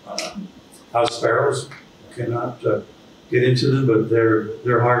house sparrows cannot get into them, but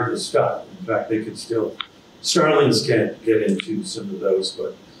they're hard to stop. In fact, they could still, starlings can't get into some of those,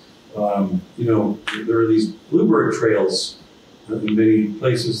 but you know, there are these bluebird trails in many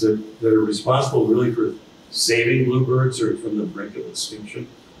places that are responsible really for saving bluebirds or from the brink of extinction.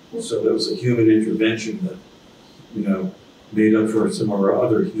 So there was a human intervention that, you know, made up for some of our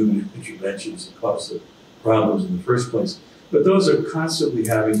other human interventions that caused the problems in the first place. But those are constantly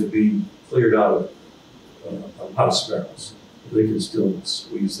having to be cleared out of house sparrows. They can still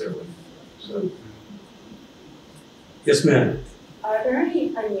squeeze their way. So, yes, ma'am. Are there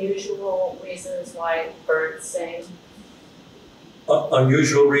any unusual reasons why birds sing?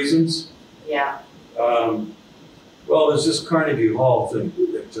 Unusual reasons? Yeah. Well, there's this Carnegie Hall thing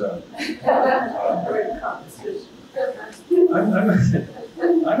that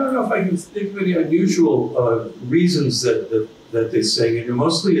I don't know if I can think of any unusual reasons that they sing. And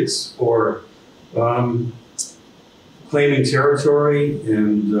mostly it's for claiming territory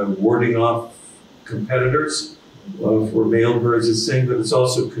and warding off competitors for male birds that sing, but it's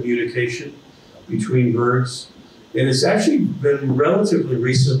also communication between birds. And it's actually been relatively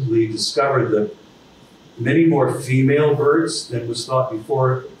recently discovered that many more female birds than was thought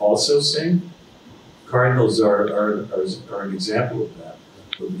before also sing. Cardinals are an example of that,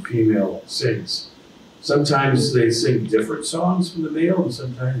 where the female sings. Sometimes they sing different songs from the male, and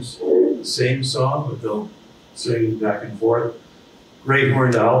sometimes the same song, but they'll sing back and forth. Great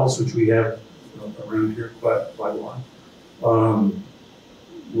horned owls, which we have around here quite a lot,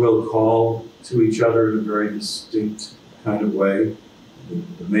 will call to each other in a very distinct kind of way.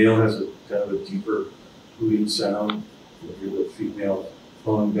 The male has a kind of a deeper hooting sound. You'll hear the female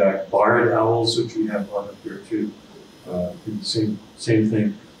calling back. Barred owls, which we have on up here too, do the same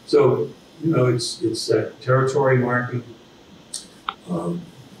thing. So, you know, it's that territory marking,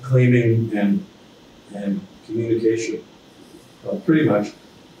 claiming, and communication, pretty much.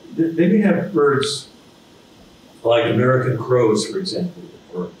 They may have birds like American crows, for example,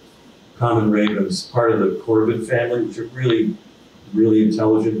 or common ravens, part of the corvid family, which are really, really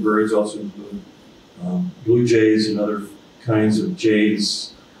intelligent birds. Also include blue jays and other kinds of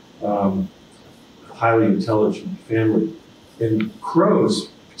jays, highly intelligent family. And crows,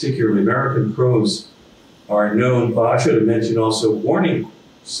 particularly American crows, are known, I should have mentioned also warning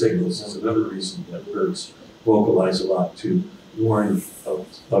signals is another reason that birds vocalize a lot, to warn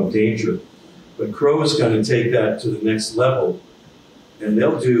of danger. But crows going to take that to the next level, and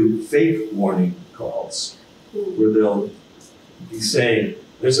they'll do fake warning calls, where they'll be saying,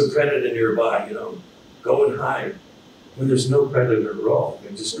 there's a predator nearby, you know, go and hide. When there's no predator at all,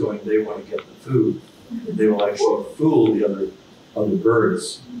 they're just going, they want to get the food. And they will actually fool the other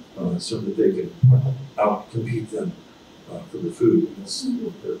birds so that they can out-compete them for the food.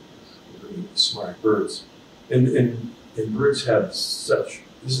 They're really smart birds. And birds have such,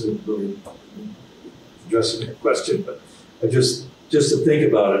 this isn't really addressing that question, but just to think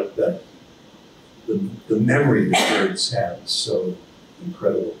about it, that the memory that birds have is so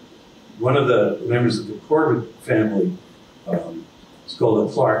incredible. One of the members of the corvid family is called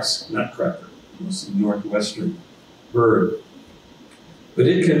a Clark's nutcracker. It's a northwestern bird. But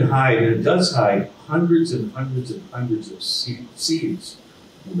it can hide, and it does hide, hundreds and hundreds and hundreds of seeds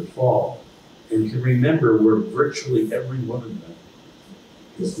in the fall, and can remember where virtually every one of them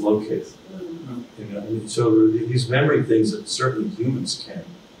is located. And so there are these memory things that certainly humans can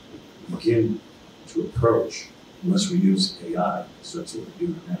begin to approach, unless we use AI, because that's what we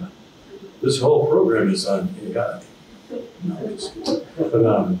do now. This whole program is on AI. No, just kidding.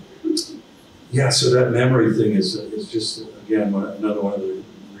 But yeah, so that memory thing is just, again, another one of the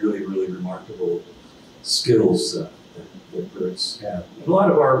really, really remarkable skills that birds have. And a lot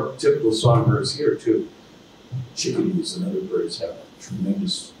of our typical songbirds here too, chickadees and other birds, have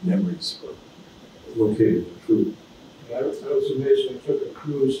tremendous memories for locating food. I was amazed when I took a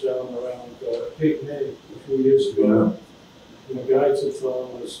cruise down around Cape May a few years ago. Yeah. And the guides had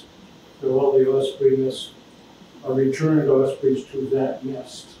thought was, there were all the osprey nests returned ospreys to that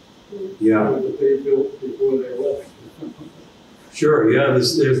nest. Yeah. That they built before they left. Sure, yeah,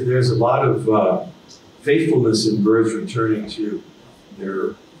 there's a lot of faithfulness in birds returning to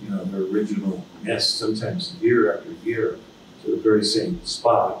their original nest, sometimes year after year, to the very same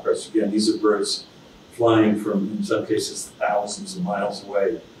spot. Of course, again, these are birds flying from, in some cases, thousands of miles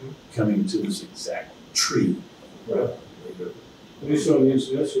away, coming to this exact tree. Right. At least on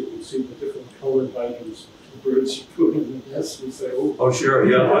these nests, you can see the different colored items the birds put in the nest and say, oh. Oh, sure,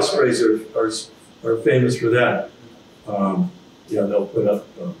 yeah, ospreys are famous for that. Yeah, they'll put up,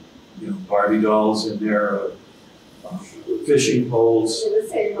 Barbie dolls in there, fishing poles. They would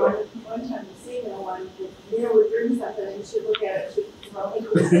say one time the female one, the male would bring something and she'd look at it, she'd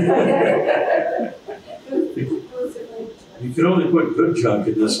You can only put good junk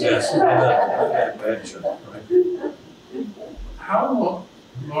in this nest, not that bad junk, right? How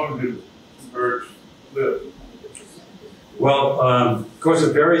long do birds live? Well, of course,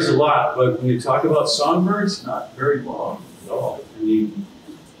 it varies a lot, but when you talk about songbirds, not very long at all. I mean,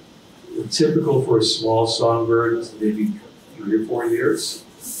 typical for a small songbird is maybe 3 or 4 years.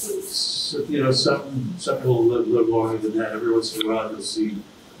 So, some people live longer than that. Every once in a while, you'll see,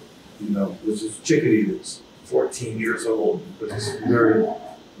 there's a chickadee that's 14 years old, but it's very,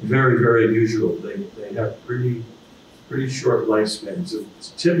 very, very unusual. They have pretty short lifespans. So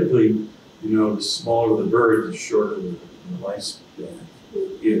typically, the smaller the bird, the shorter the lifespan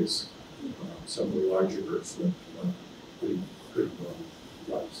is. Some of the larger birds live pretty long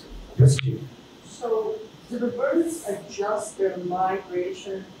lives. Yes, Jean? So, do the birds adjust their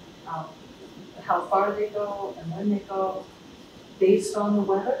migration, how far they go and when they go, based on the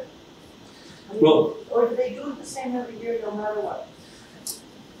weather? I mean, Well, or do they do it the same every year, no matter what?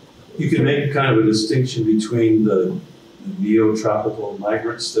 you can make kind of a distinction between the neotropical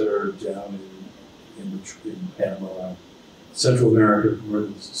migrants that are down in Panama, Central America, North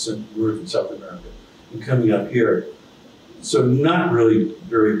and South America, and coming up here. So not really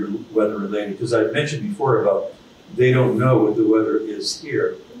very weather related, because I mentioned before about they don't know what the weather is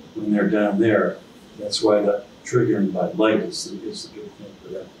here when they're down there. That's why that triggering by light is the good thing for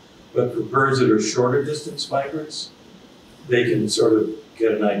them. But for birds that are shorter distance migrants, they can sort of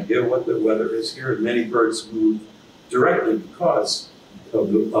get an idea what the weather is here. And many birds move directly because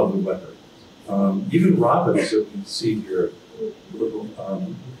of the weather. Even robins that we see here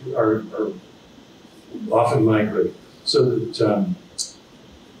are often migrate. So that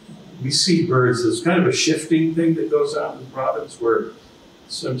we see birds, there's kind of a shifting thing that goes on with robins, where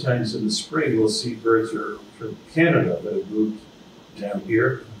sometimes in the spring we'll see birds from Canada that have moved down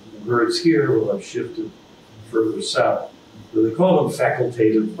here. The birds here will have shifted further south. So they call them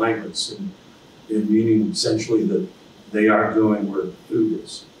facultative migrants, and meaning essentially that they are going where the food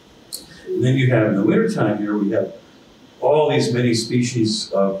is. And then you have, in the wintertime here, we have all these many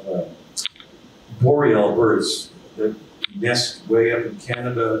species of boreal birds that nest way up in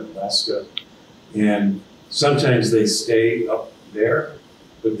Canada, Alaska, and sometimes they stay up there,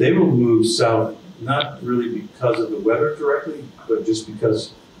 but they will move south, not really because of the weather directly, but just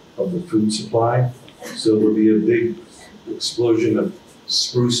because of the food supply. So there'll be a big explosion of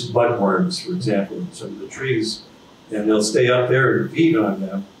spruce budworms, for example, in some of the trees, and they'll stay up there and feed on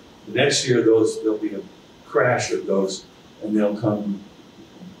them. The next year, there'll be a crash of those, and they'll come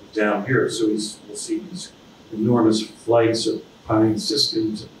down here. So we'll see these enormous flights of pine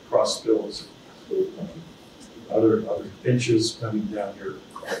siskins, crossbills, other finches coming down here,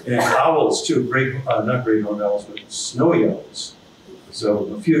 and owls too. Not great horned owls, but snowy owls. So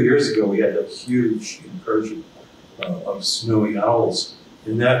a few years ago, we had a huge incursion of snowy owls,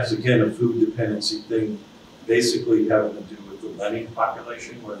 and that's again a food dependency thing, basically having to do with the lemming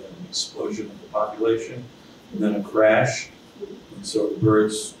population, where there's an explosion of the population, and then a crash, and so the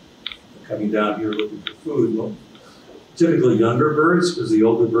birds are coming down here looking for food. Well, typically younger birds, because the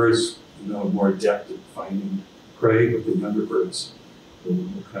older birds, are more adept at finding prey, but the younger birds will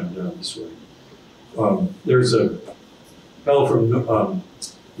come down this way. There's a fellow from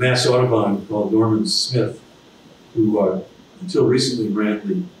Mass Audubon called Norman Smith, who until recently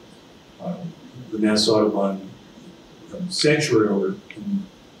ran the Mass Audubon sanctuary over in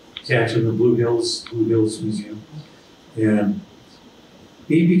Canton, the Blue Hills Museum. And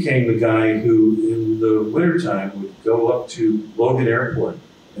he became the guy who, in the wintertime, would go up to Logan Airport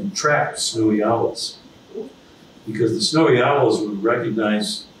and trap snowy owls. Because the snowy owls would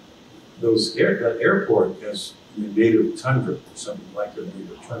recognize that airport as the native tundra, or something like the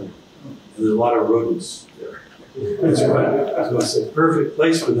native tundra. And there's a lot of rodents there. That's why so it's a perfect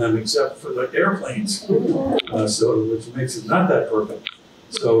place for them, except for the airplanes. Which makes it not that perfect.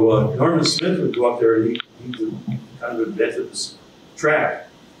 So Norman Smith would go up there and he kind of invented this track.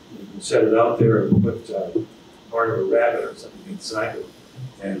 He set it out there and put part of a rabbit or something inside it.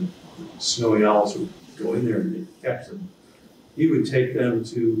 And snowy owls would go in there and they'd catch them. He would take them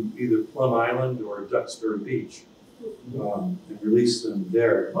to either Plum Island or Duxbury Beach and release them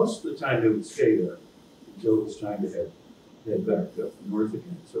there. Most of the time they would stay there until it was time to head back up north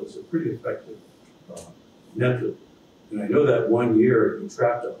again. So it's a pretty effective method. And I know that one year he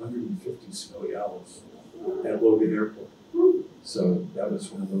trapped 150 snowy owls at Logan Airport. So that was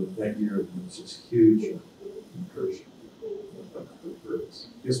one of those, that year it was just huge incursion of birds.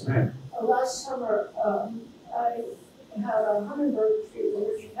 Yes, ma'am. Last summer, I had a hummingbird fever,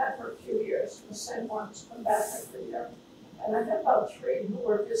 which I had for a few years, the same ones come back every year. And I had about 3 who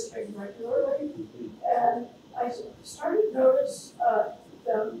were visiting regularly. And I started to notice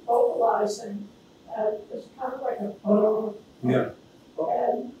them vocalizing, it's kind of like a oh. Yeah.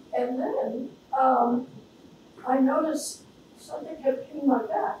 And then I noticed something kept hitting my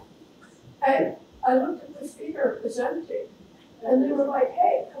back. I looked at the feeder, it was empty. And they were like,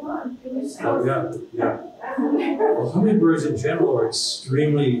 hey, come on, can we see? Oh, yeah. Well, hummingbirds in general are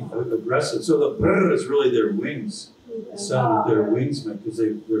extremely aggressive. So the brr is really their wings, the sound of their wings make, because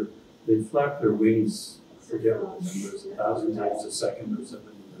they flap their wings, I forget what the number is, 1,000 times a second or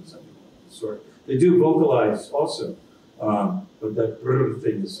something of the sort. They do vocalize also, but that brr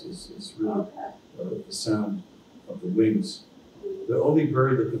thing is really the sound of the wings. The only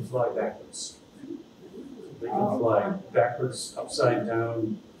bird that can fly backwards. They can fly backwards, upside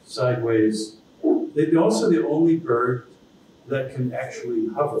down, sideways. They're also the only bird that can actually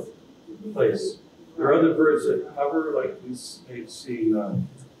hover in place. There are other birds that hover, like we may see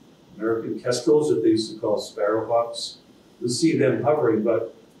American kestrels that they used to call sparrowhawks. You'll see them hovering,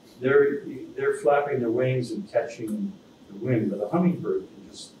 but they're flapping their wings and catching the wind. But a hummingbird can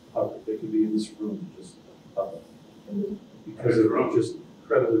just hover. They can be in this room and just hover. Because of a just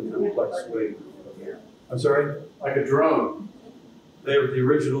incredibly complex way. I'm sorry? Like a drone. They're the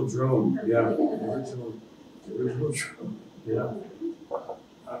original drone, yeah. The original drone, yeah.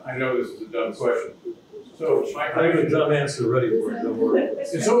 I know this is a dumb question. So I have a dumb answer ready for it, don't worry.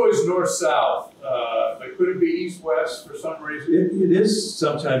 it's always north-south, but could it be east-west for some reason? It is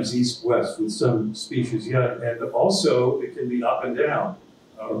sometimes east-west with some species, yeah. And also it can be up and down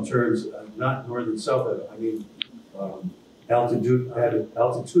in terms of not northern-south. I mean,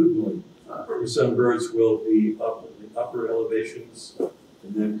 altitudinally. Some birds will be up in the upper elevations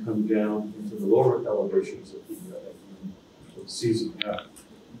and then come down into the lower elevations of the season. Yeah.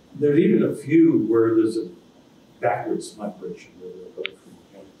 There's even a few where there's a backwards migration where they'll go from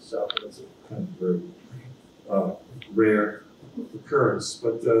north to south. That's a kind of very rare occurrence,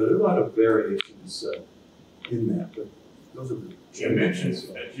 but there are a lot of variations in that. But those are the You mentioned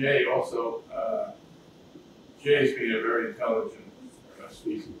jay also. Jays being a very intelligent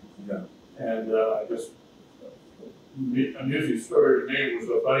species. Yeah. And amusing story to me was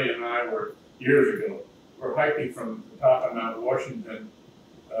a buddy and I were years ago. We're hiking from the top of Mount Washington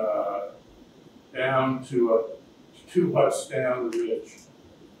down to 2 huts down the ridge.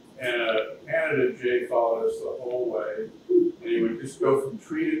 And a Canada jay followed us the whole way. And he would just go from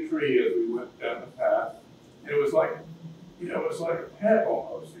tree to tree as we went down the path. And it was like, it was like a pet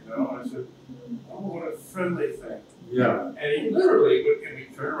almost, And I said, oh, what a friendly thing. Yeah. And he literally would, and we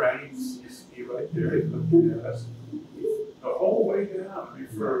turn around, he'd see right there, he's looking at us the whole way down. I mean,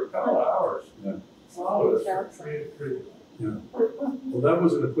 for a couple of hours. Yeah. Followed us from tree to tree. Yeah. Well, that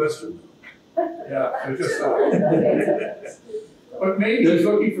wasn't a question. Yeah, it just but maybe he's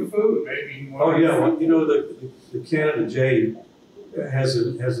looking for food. Maybe he Oh yeah, well, the Canada jay has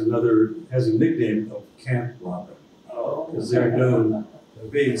a nickname of camp robber because they're known for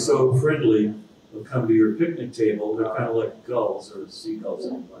being so friendly. They'll come to your picnic table. They're kind of like gulls or seagulls.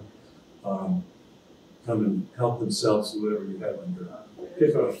 Come and help themselves to whatever you have on your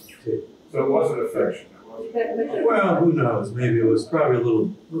picnic table. So it wasn't affection. Well, who knows? Maybe it was probably a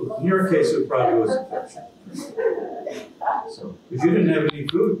little in your case, it probably was affection. So, because you didn't have any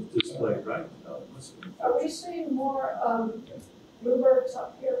food display, right? No, it must have been. Are we seeing more bluebirds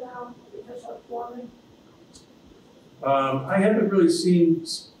up here now because of warming? I haven't really seen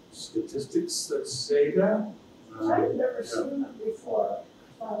statistics that say that. I've never seen them before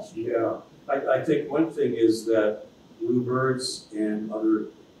last year. Yeah, I think one thing is that bluebirds and other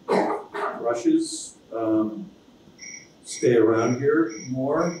thrushes stay around here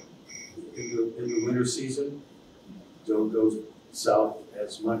more in the winter season. Don't go south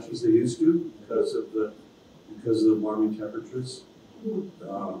as much as they used to because of the warming temperatures,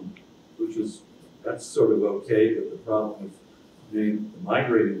 which is that's sort of okay. But the problem with the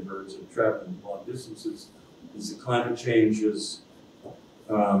migrating birds are traveling long distances is the climate change is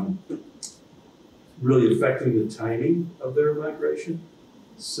really affecting the timing of their migration.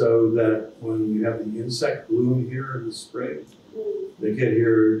 So that when you have the insect bloom here in the spring, they get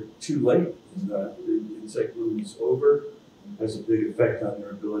here too late. And the insect bloom is over, has a big effect on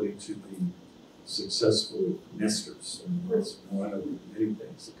their ability to be successful nesters. And that's one of the many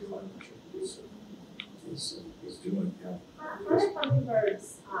things that climate change is doing. Yeah. How do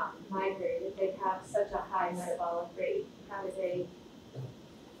hummingbirds migrate if they have such a high metabolic rate? How do they?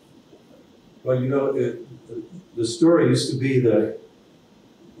 Well, you know, the story used to be that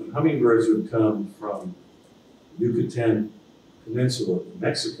when hummingbirds would come from Yucatan Peninsula in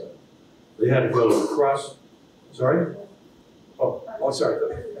Mexico, they had to go across. Sorry? Oh, sorry.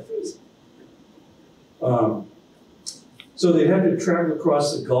 So they had to travel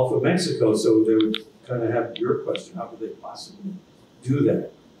across the Gulf of Mexico. So they would kind of have your question: how could they possibly do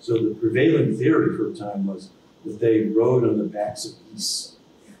that? So the prevailing theory for a time was that they rode on the backs of geese,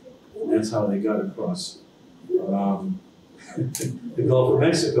 and that's how they got across the Gulf of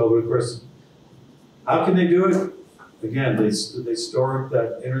Mexico. But of course, how can they do it? Again, they store up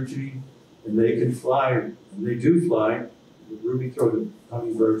that energy, and they can fly, and they do fly. The ruby-throated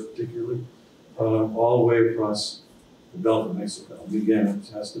hummingbirds, particularly, all the way across the Gulf of Mexico. And again, it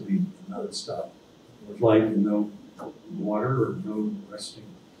has to be non-stop flight and no water or no resting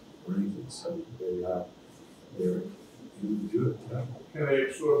or anything. So they're able to do it. Yeah. Can they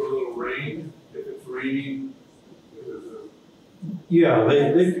absorb a little rain if it's raining? Yeah,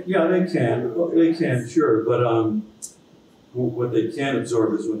 they can. Well, they can, sure. But what they can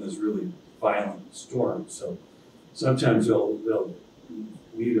absorb is when there's really violent storms. So sometimes they'll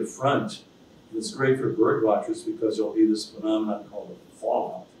meet a front. It's great for bird watchers because there'll be this phenomenon called a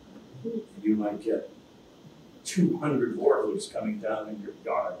fallout. You might get 200 warblers coming down in your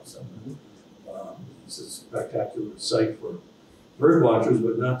yard or something. It's a spectacular sight for bird watchers,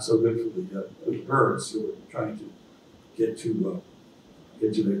 but not so good for the birds who are trying to get to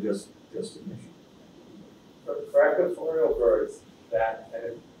their destination. For equatorial birds, that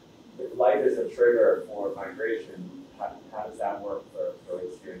if light is a trigger for migration, how does that work for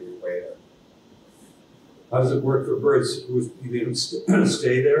birds near the equator? How does it work for birds who even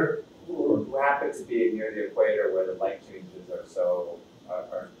stay there? Who happen to be near the equator where the light changes are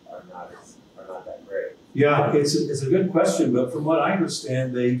not that great? Yeah, it's a good question, but from what I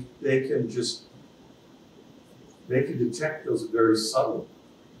understand, they can detect those very subtle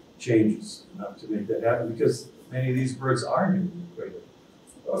changes enough to make that happen because many of these birds are near the equator,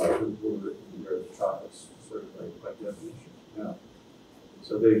 who are in the tropics, sort of by definition. Yeah.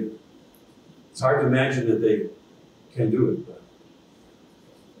 So it's hard to imagine that they can do it, but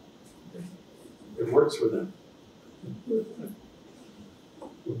it works for them.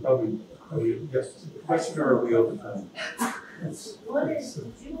 We'll probably, yes, question or are we open time? What is,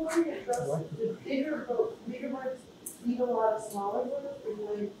 do you want to address the bigger birds eat a lot of smaller birds, or do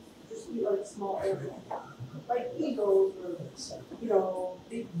they just eat like small animals? Like eagles or,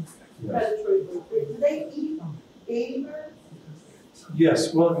 big predatory birds. Do they eat baby birds?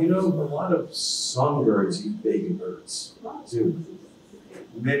 Yes, well, a lot of songbirds eat baby birds too.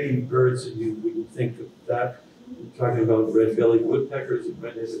 Many birds that we can think of that. We're talking about red-bellied woodpeckers and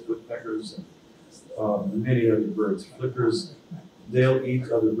red-headed woodpeckers and many other birds. Flickers, they'll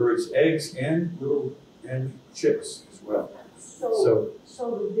eat other birds' eggs and chicks as well. So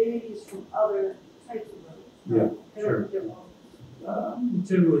the babies from other types of birds? Yeah, They sure. don't eat their own?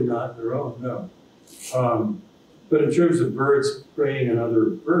 Generally not their own, no. But in terms of birds preying on other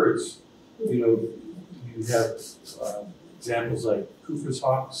birds, you have examples like Cooper's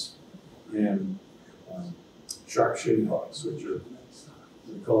hawks and sharp-shinned hawks, which are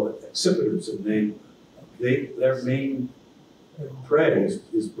called accipiters, and their main prey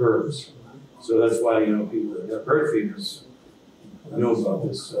is birds. So that's why people that have bird feeders know about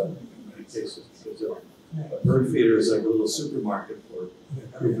this in many cases, because a bird feeder is like a little supermarket for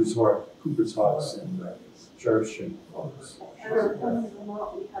Cooper's hawks and sharp-shinned hawks. And in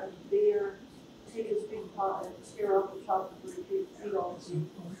Vermont, we had a bear take his big paw and tear off the top of the feet all the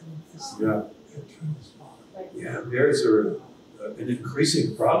Yeah. Yeah, bears are an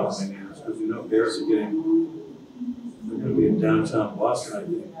increasing problem. I mean, because bears are they're going to be in downtown Boston, I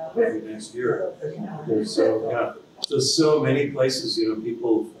think, maybe next year. There's so many places,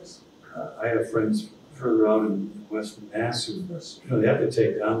 people, I have friends further out in Western Mass who, they have to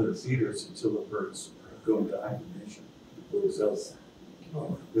take down their feeders until the birds go into hibernation. So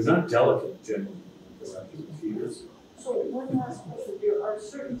they're not delicate generally when they go after the feeders. So one last question, there are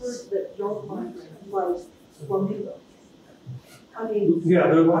certain birds that don't migrate, like flamingos. I mean. Yeah,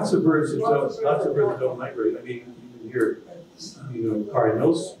 there are lots of birds that don't migrate. I mean, you can hear,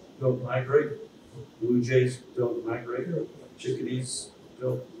 cardinals don't migrate, blue jays don't migrate, chickadees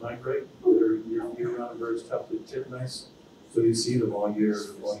don't migrate. They're year-round birds, tough to titmice, so you see them all year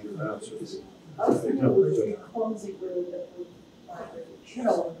round. So I was thinking it would be a clumsy bird that would migrate,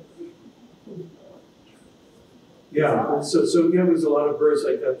 Yeah, so there's a lot of birds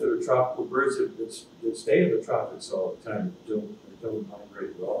like that are tropical birds that stay in the tropics all the time, don't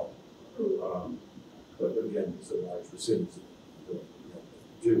migrate at all. But again, it's a large percentage that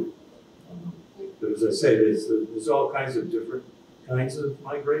do. But as I say, there's all kinds of different kinds of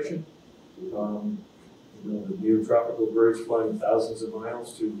migration. The neotropical birds flying thousands of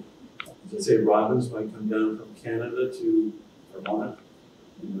miles to, as I say, robins might come down from Canada to Vermont,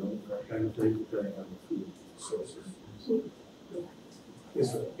 that kind of thing, depending on the food sources.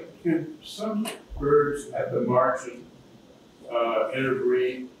 Yes, sir. Can some birds at the margin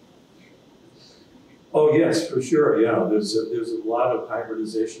interbreed? Oh yes, for sure. Yeah, there's a lot of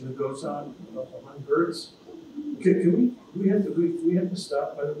hybridization that goes on among birds. Can we have to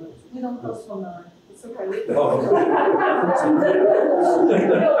stop, by the way? We don't go till 9. It's okay. Oh.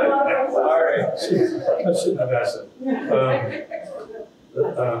 Sorry. I shouldn't have asked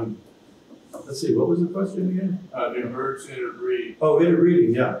that. Let's see, what was the question again? Do birds interbreed? Oh,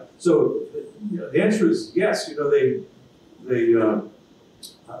 interbreeding, yeah. So the answer is yes.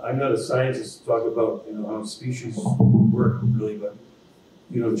 I'm not a scientist to talk about how species work really, but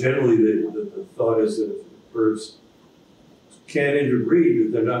generally the thought is that if birds can interbreed,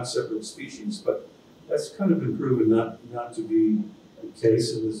 that they're not separate species, but that's kind of been proven not to be the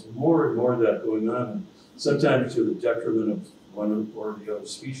case, and there's more and more of that going on, and sometimes to the detriment of one or the other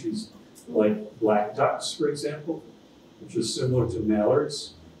species, like black ducks, for example, which is similar to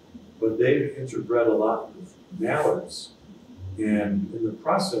mallards, but they've interbred a lot with mallards. And in the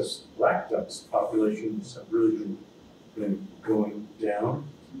process, black ducks populations have really been going down.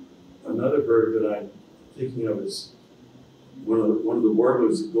 Another bird that I'm thinking of is one of the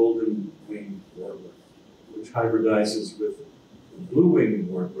warblers, the golden winged warbler, which hybridizes with the blue winged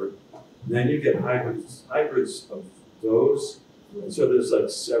warbler. And then you get hybrids of those. And so there's like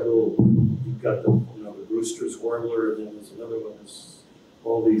several. You've got the rooster's warbler, and then there's another one that's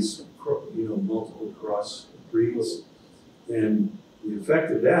all these multiple cross breeds. And the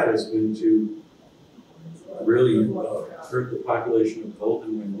effect of that has been to really hurt the population of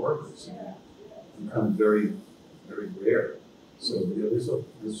golden winged warblers and become very, very rare. So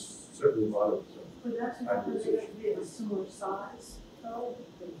there's certainly a lot of But that's not going to be a similar size, though.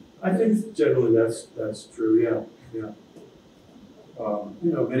 I think generally that's true. Yeah.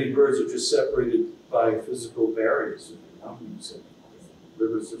 Many birds are just separated by physical barriers, mountains and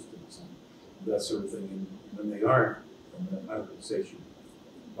river systems and that sort of thing. And when they aren't, that hybridization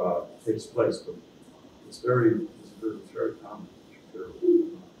takes place, but it's very common.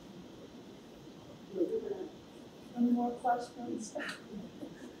 Any more questions?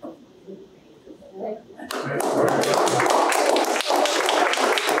 Okay.